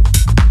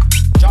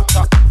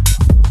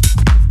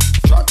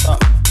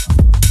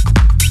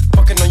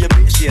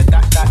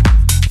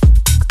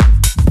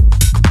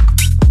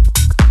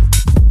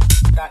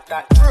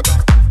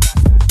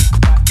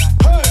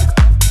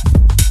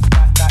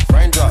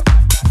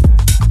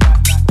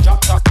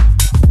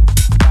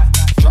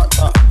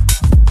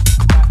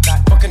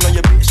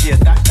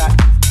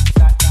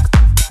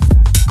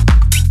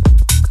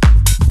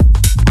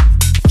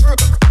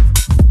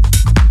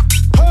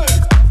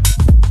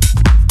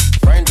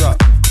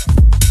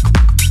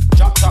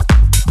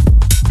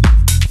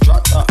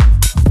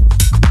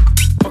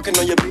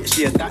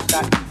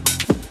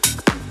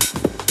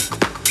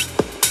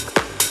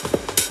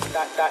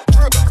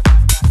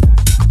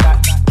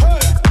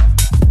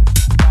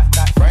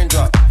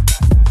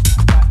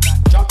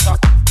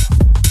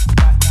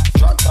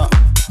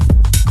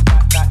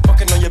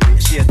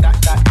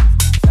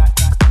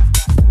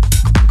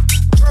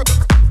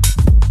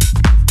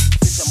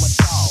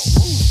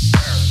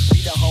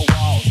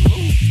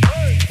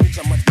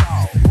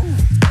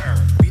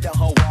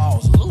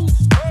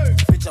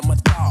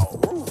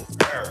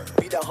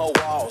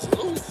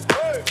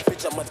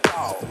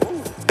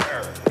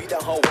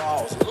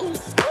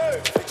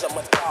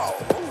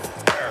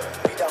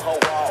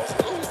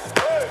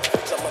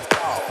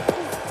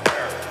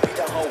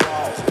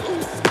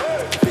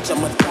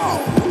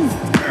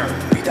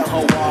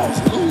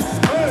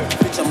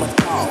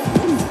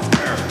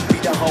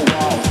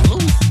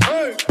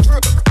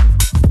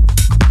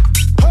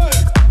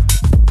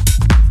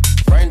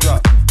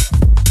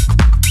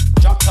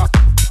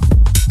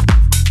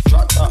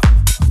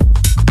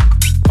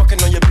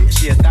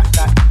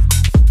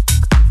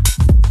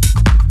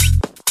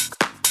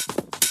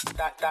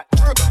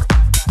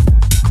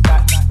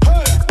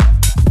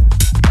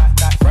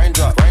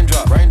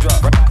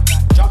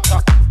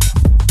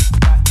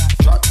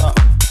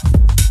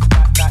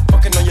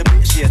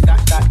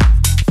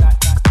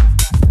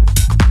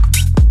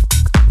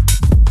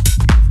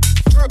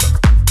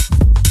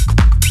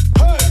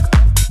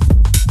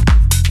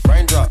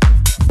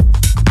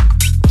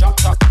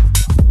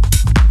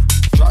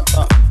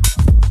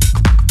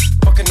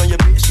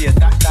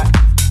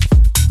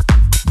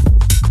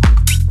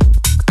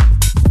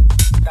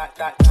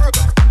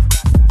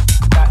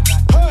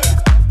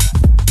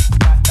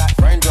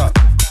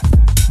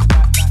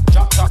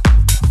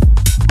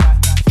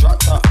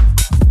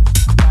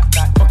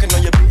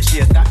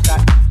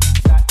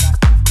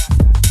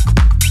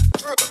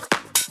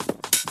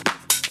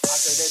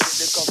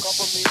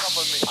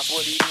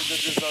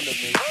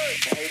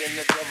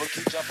 devil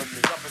keep jumping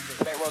me.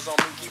 Back rows on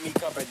me, keep me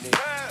company.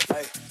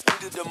 Hey, we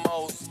do the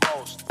most,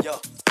 yeah.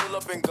 Pull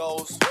up and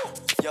goes,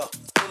 yeah.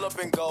 Pull up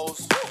and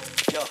goes,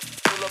 yeah.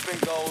 Pull up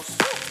and goes,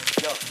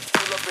 yeah.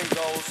 Pull up and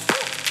goes,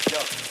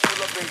 yeah.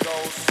 Pull up and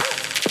goes,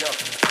 yeah.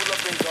 Pull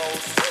up and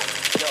goes,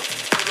 yeah.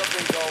 Pull up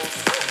and goes,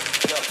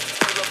 yeah.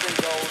 Pull up and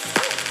goes,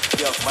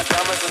 yeah. My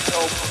diamonds are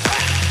dope,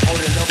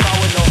 holding up, I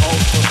with no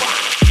hope.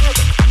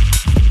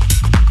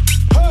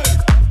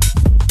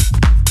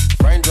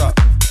 Raindrop,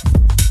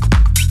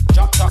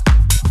 drop top,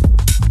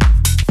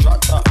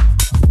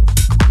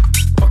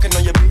 fucking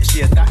on your bitch,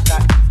 yeah, that,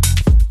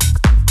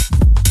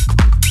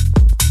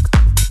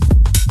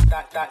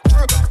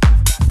 drip,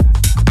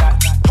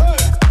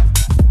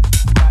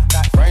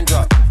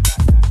 raindrop,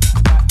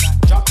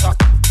 drop top,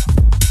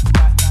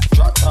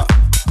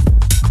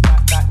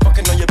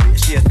 fucking on your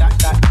bitch, yeah, that.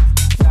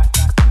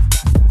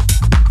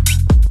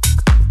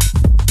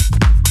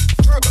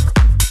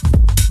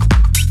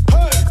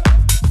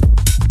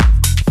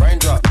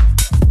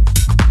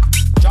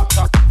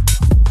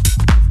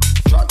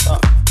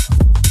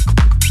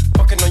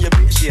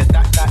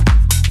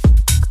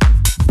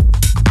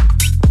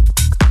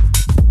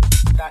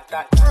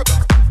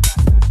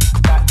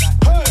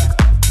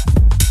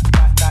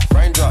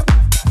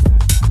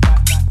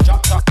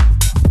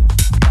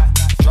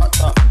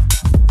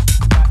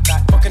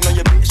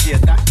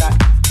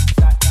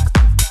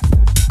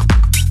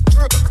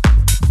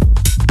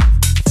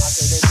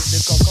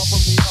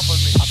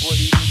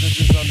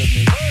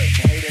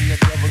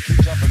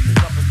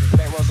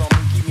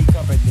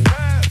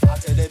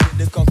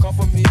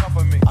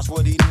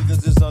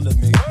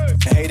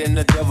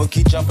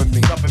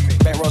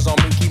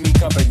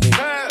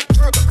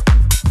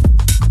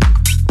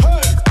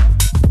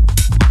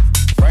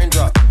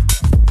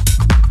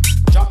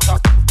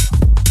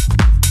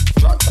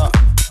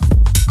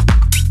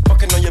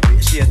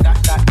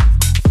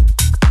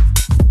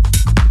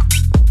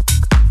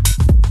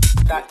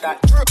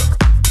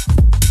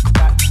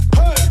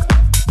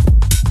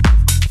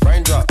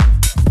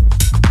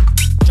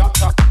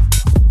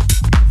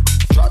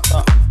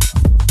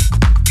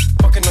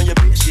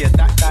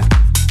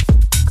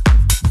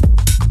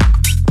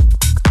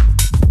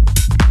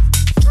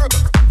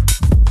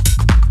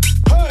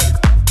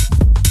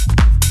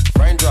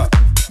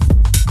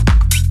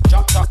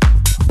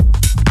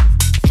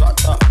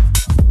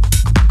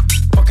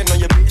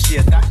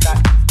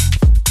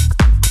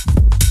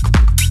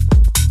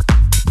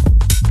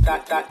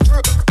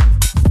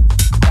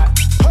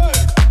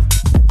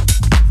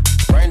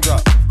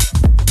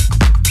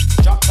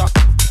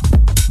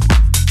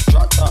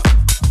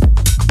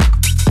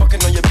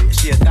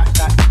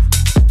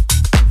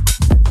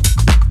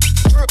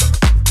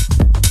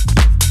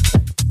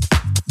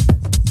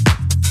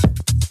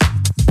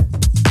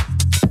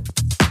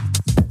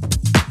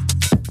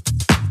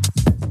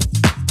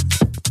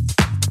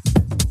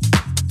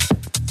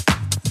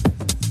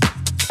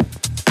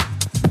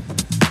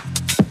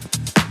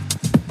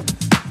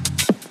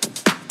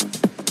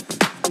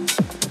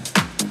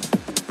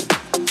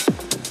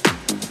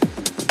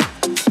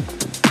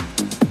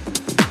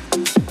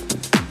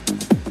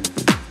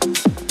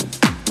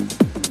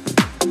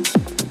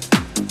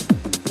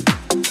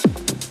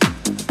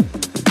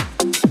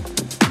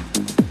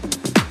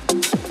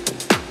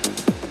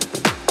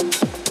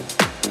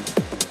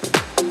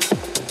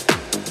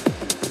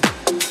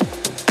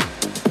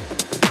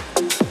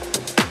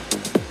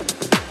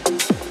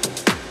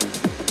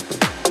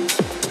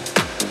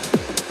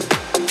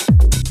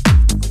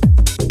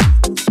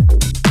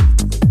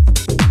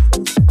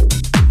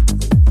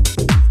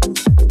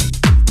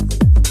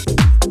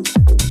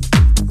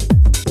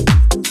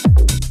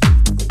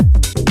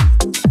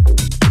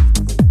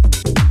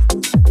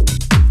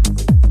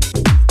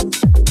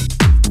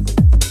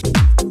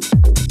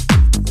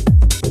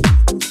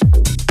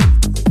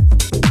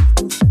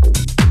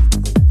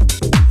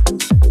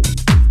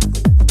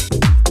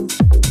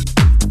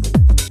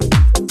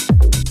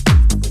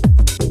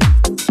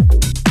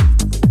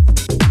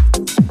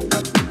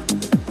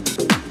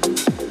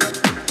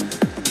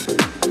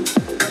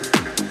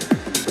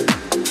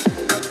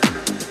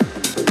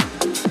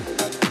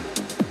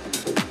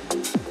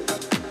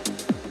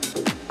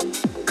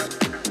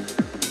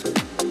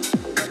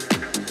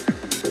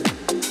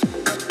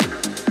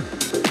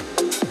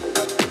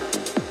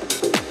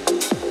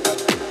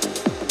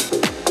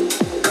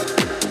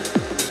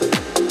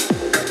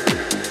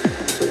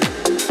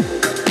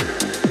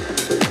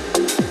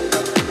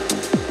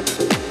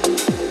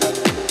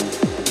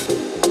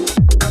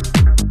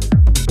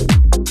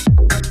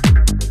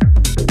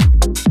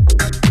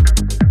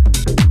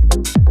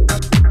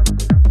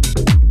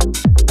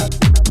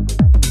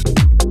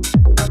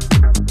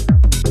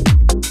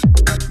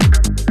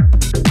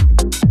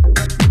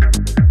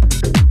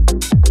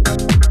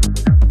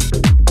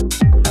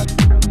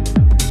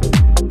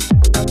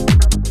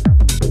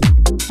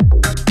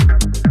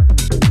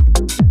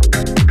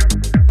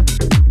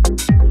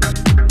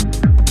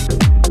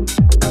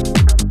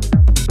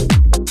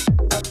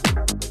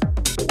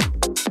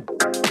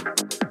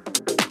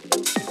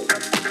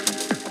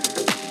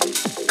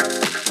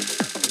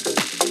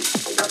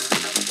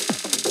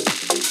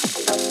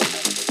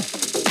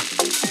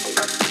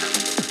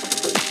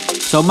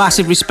 So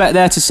massive respect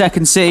there to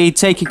Second City,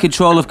 taking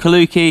control of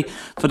Kaluki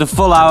for the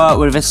full hour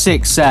with a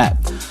 6 set.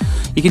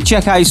 You can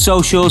check out his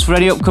socials for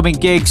any upcoming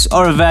gigs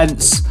or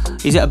events.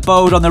 He's at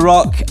Abode on the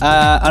Rock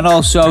and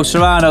also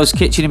Serrano's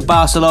Kitchen in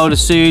Barcelona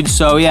soon.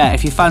 So yeah,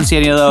 if you fancy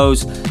any of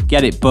those,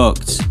 get it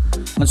booked.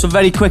 And some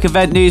very quick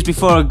event news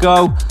before I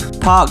go.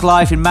 Park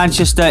Life in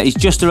Manchester is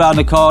just around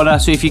the corner.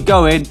 So if you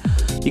go in,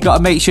 you got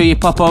to make sure you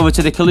pop over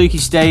to the Kaluki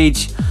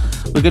stage.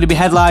 We're going to be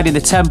headlining the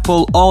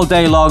Temple all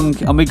day long,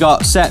 and we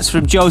got sets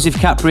from Joseph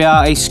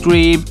Capriati,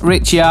 Scream,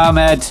 Richie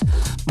Ahmed,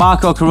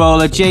 Marco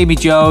Carola, Jamie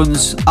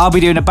Jones. I'll be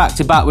doing a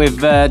back-to-back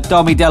with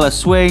Domi Della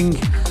Swing,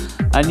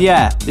 and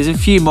yeah, there's a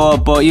few more,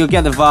 but you'll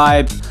get the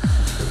vibe.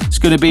 It's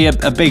going to be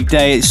a big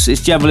day.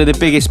 It's generally the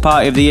biggest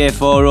party of the year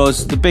for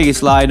us, the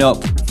biggest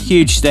lineup,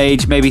 huge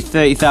stage, maybe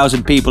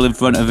 30,000 people in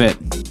front of it.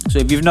 So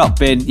if you've not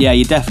been, yeah,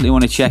 you definitely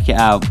want to check it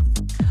out.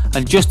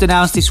 And just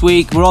announced this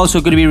week, we're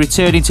also going to be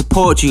returning to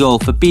Portugal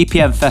for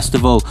BPM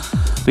Festival.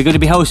 We're going to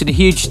be hosting a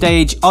huge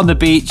stage on the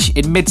beach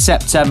in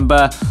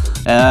mid-September.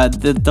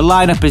 The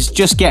lineup is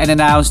just getting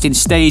announced in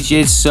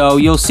stages, so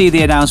you'll see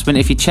the announcement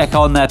if you check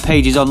on their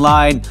pages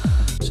online.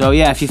 So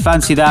yeah, if you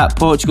fancy that,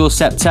 Portugal,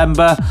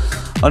 September.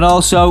 And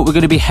also, we're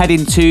going to be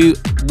heading to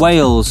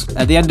Wales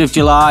at the end of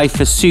July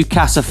for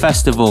Sukasa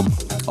Festival.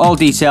 All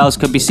details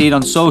can be seen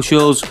on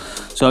socials,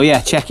 so yeah,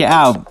 check it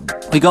out.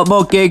 We got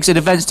more gigs and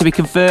events to be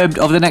confirmed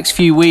over the next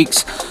few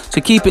weeks, so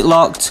keep it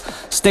locked.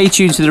 Stay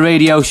tuned to the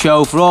radio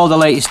show for all the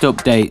latest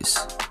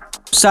updates.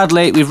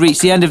 Sadly, we've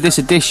reached the end of this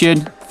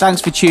edition.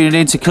 Thanks for tuning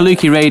in to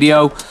Kaluki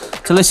Radio.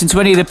 To listen to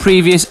any of the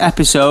previous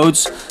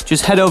episodes,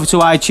 just head over to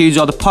iTunes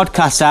or the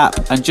podcast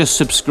app and just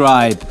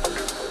subscribe.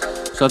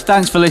 So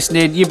thanks for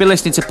listening. You've been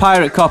listening to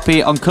Pirate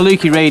Copy on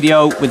Kaluki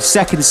Radio with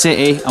Second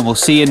City, and we'll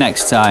see you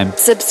next time.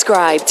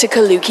 Subscribe to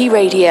Kaluki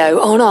Radio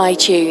on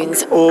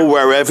iTunes or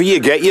wherever you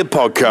get your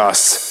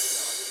podcasts.